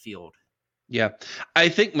on the field. Yeah, I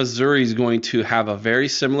think Missouri is going to have a very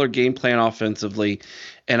similar game plan offensively,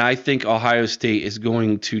 and I think Ohio State is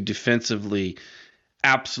going to defensively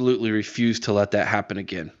absolutely refuse to let that happen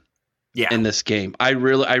again. In this game. I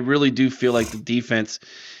really do feel like the defense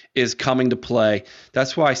is coming to play.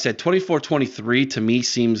 That's why I said 24-23 to me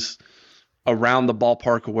seems around the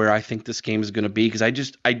ballpark of where I think this game is going to be,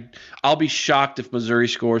 because I'll be shocked if Missouri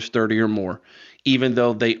scores 30 or more, even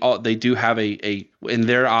though they do have a in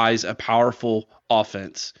their eyes a powerful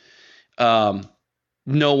offense. No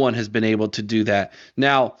one has been able to do that.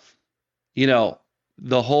 Now,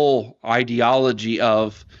 the whole ideology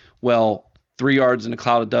of, 3 yards in a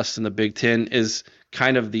cloud of dust in the Big Ten is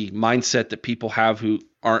kind of the mindset that people have who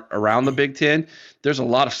aren't around the Big Ten. There's a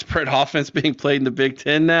lot of spread offense being played in the Big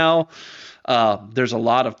Ten now. There's a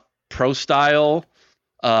lot of pro-style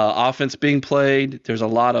offense being played. There's a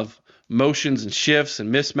lot of motions and shifts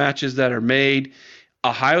and mismatches that are made.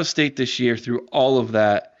 Ohio State this year, through all of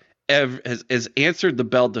that, has answered the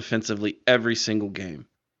bell defensively every single game.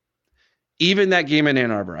 Even that game in Ann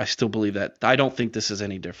Arbor, I still believe that. I don't think this is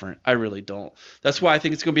any different. I really don't. That's why I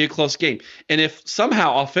think it's going to be a close game. And if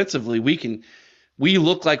somehow offensively we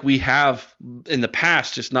look like we have in the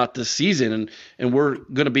past, just not this season, and we're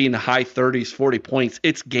going to be in the high 30s, 40 points,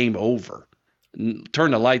 it's game over. Turn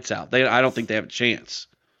the lights out. I don't think they have a chance.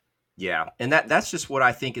 Yeah, and that's just what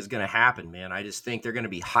I think is going to happen, man. I just think they're going to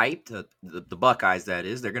be hyped. The Buckeyes, that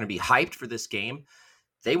is. They're going to be hyped for this game.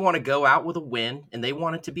 They want to go out with a win, and they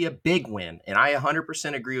want it to be a big win. And I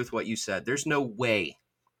 100% agree with what you said. There's no way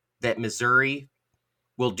that Missouri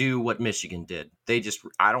will do what Michigan did.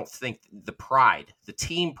 I don't think the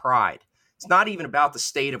team pride. It's not even about the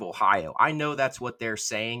state of Ohio. I know that's what they're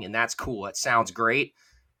saying, and that's cool. It sounds great.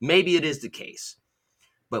 Maybe it is the case.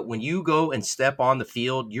 But when you go and step on the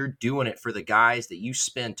field, you're doing it for the guys that you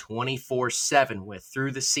spend 24/7 with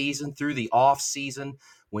through the season, through the off season,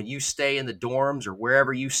 when you stay in the dorms or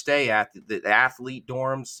wherever you stay at, the athlete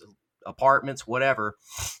dorms, apartments, whatever.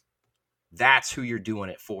 That's who you're doing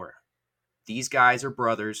it for. These guys are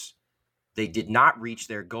brothers. They did not reach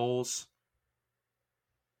their goals.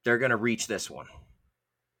 They're going to reach this one.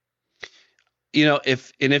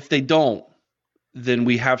 If they don't, then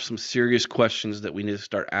we have some serious questions that we need to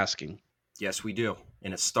start asking. Yes, we do.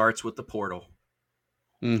 And it starts with the portal,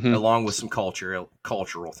 along with some cultural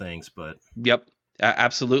things. But yep,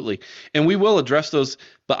 absolutely. And we will address those,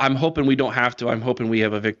 but I'm hoping we don't have to. I'm hoping we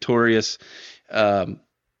have a victorious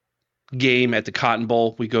game at the Cotton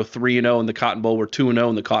Bowl. We go 3-0 in the Cotton Bowl. We're 2-0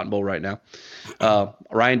 in the Cotton Bowl right now.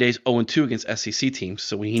 Ryan Day's 0-2 against SEC teams,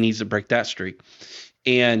 so he needs to break that streak.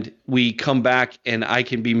 And we come back, and I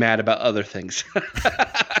can be mad about other things.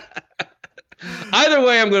 Either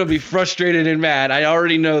way, I'm going to be frustrated and mad. I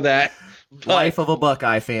already know that. Life of a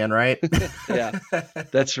Buckeye fan, right? Yeah,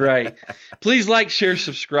 that's right. Please like, share,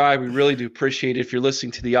 subscribe. We really do appreciate it. If you're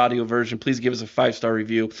listening to the audio version, please give us a 5-star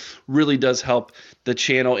review. Really does help the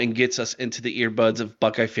channel and gets us into the earbuds of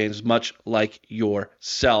Buckeye fans, much like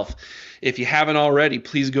yourself. If you haven't already,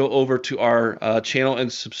 please go over to our channel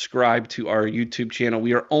and subscribe to our YouTube channel.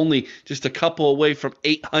 We are only just a couple away from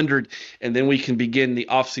 800, and then we can begin the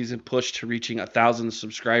off-season push to reaching 1,000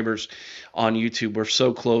 subscribers on YouTube. We're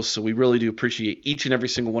so close, so we really do appreciate each and every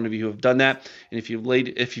single one of you who have done that. And if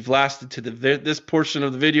you've lasted to this portion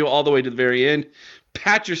of the video all the way to the very end,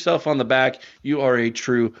 pat yourself on the back. You are a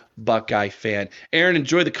true Buckeye fan. Aaron,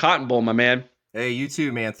 enjoy the Cotton Bowl, my man. Hey, you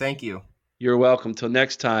too, man. Thank you. You're welcome. Till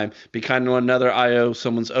next time, be kind to one another. I owe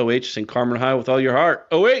someone's OH. Sing Carmen High with all your heart.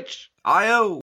 OH! I-O!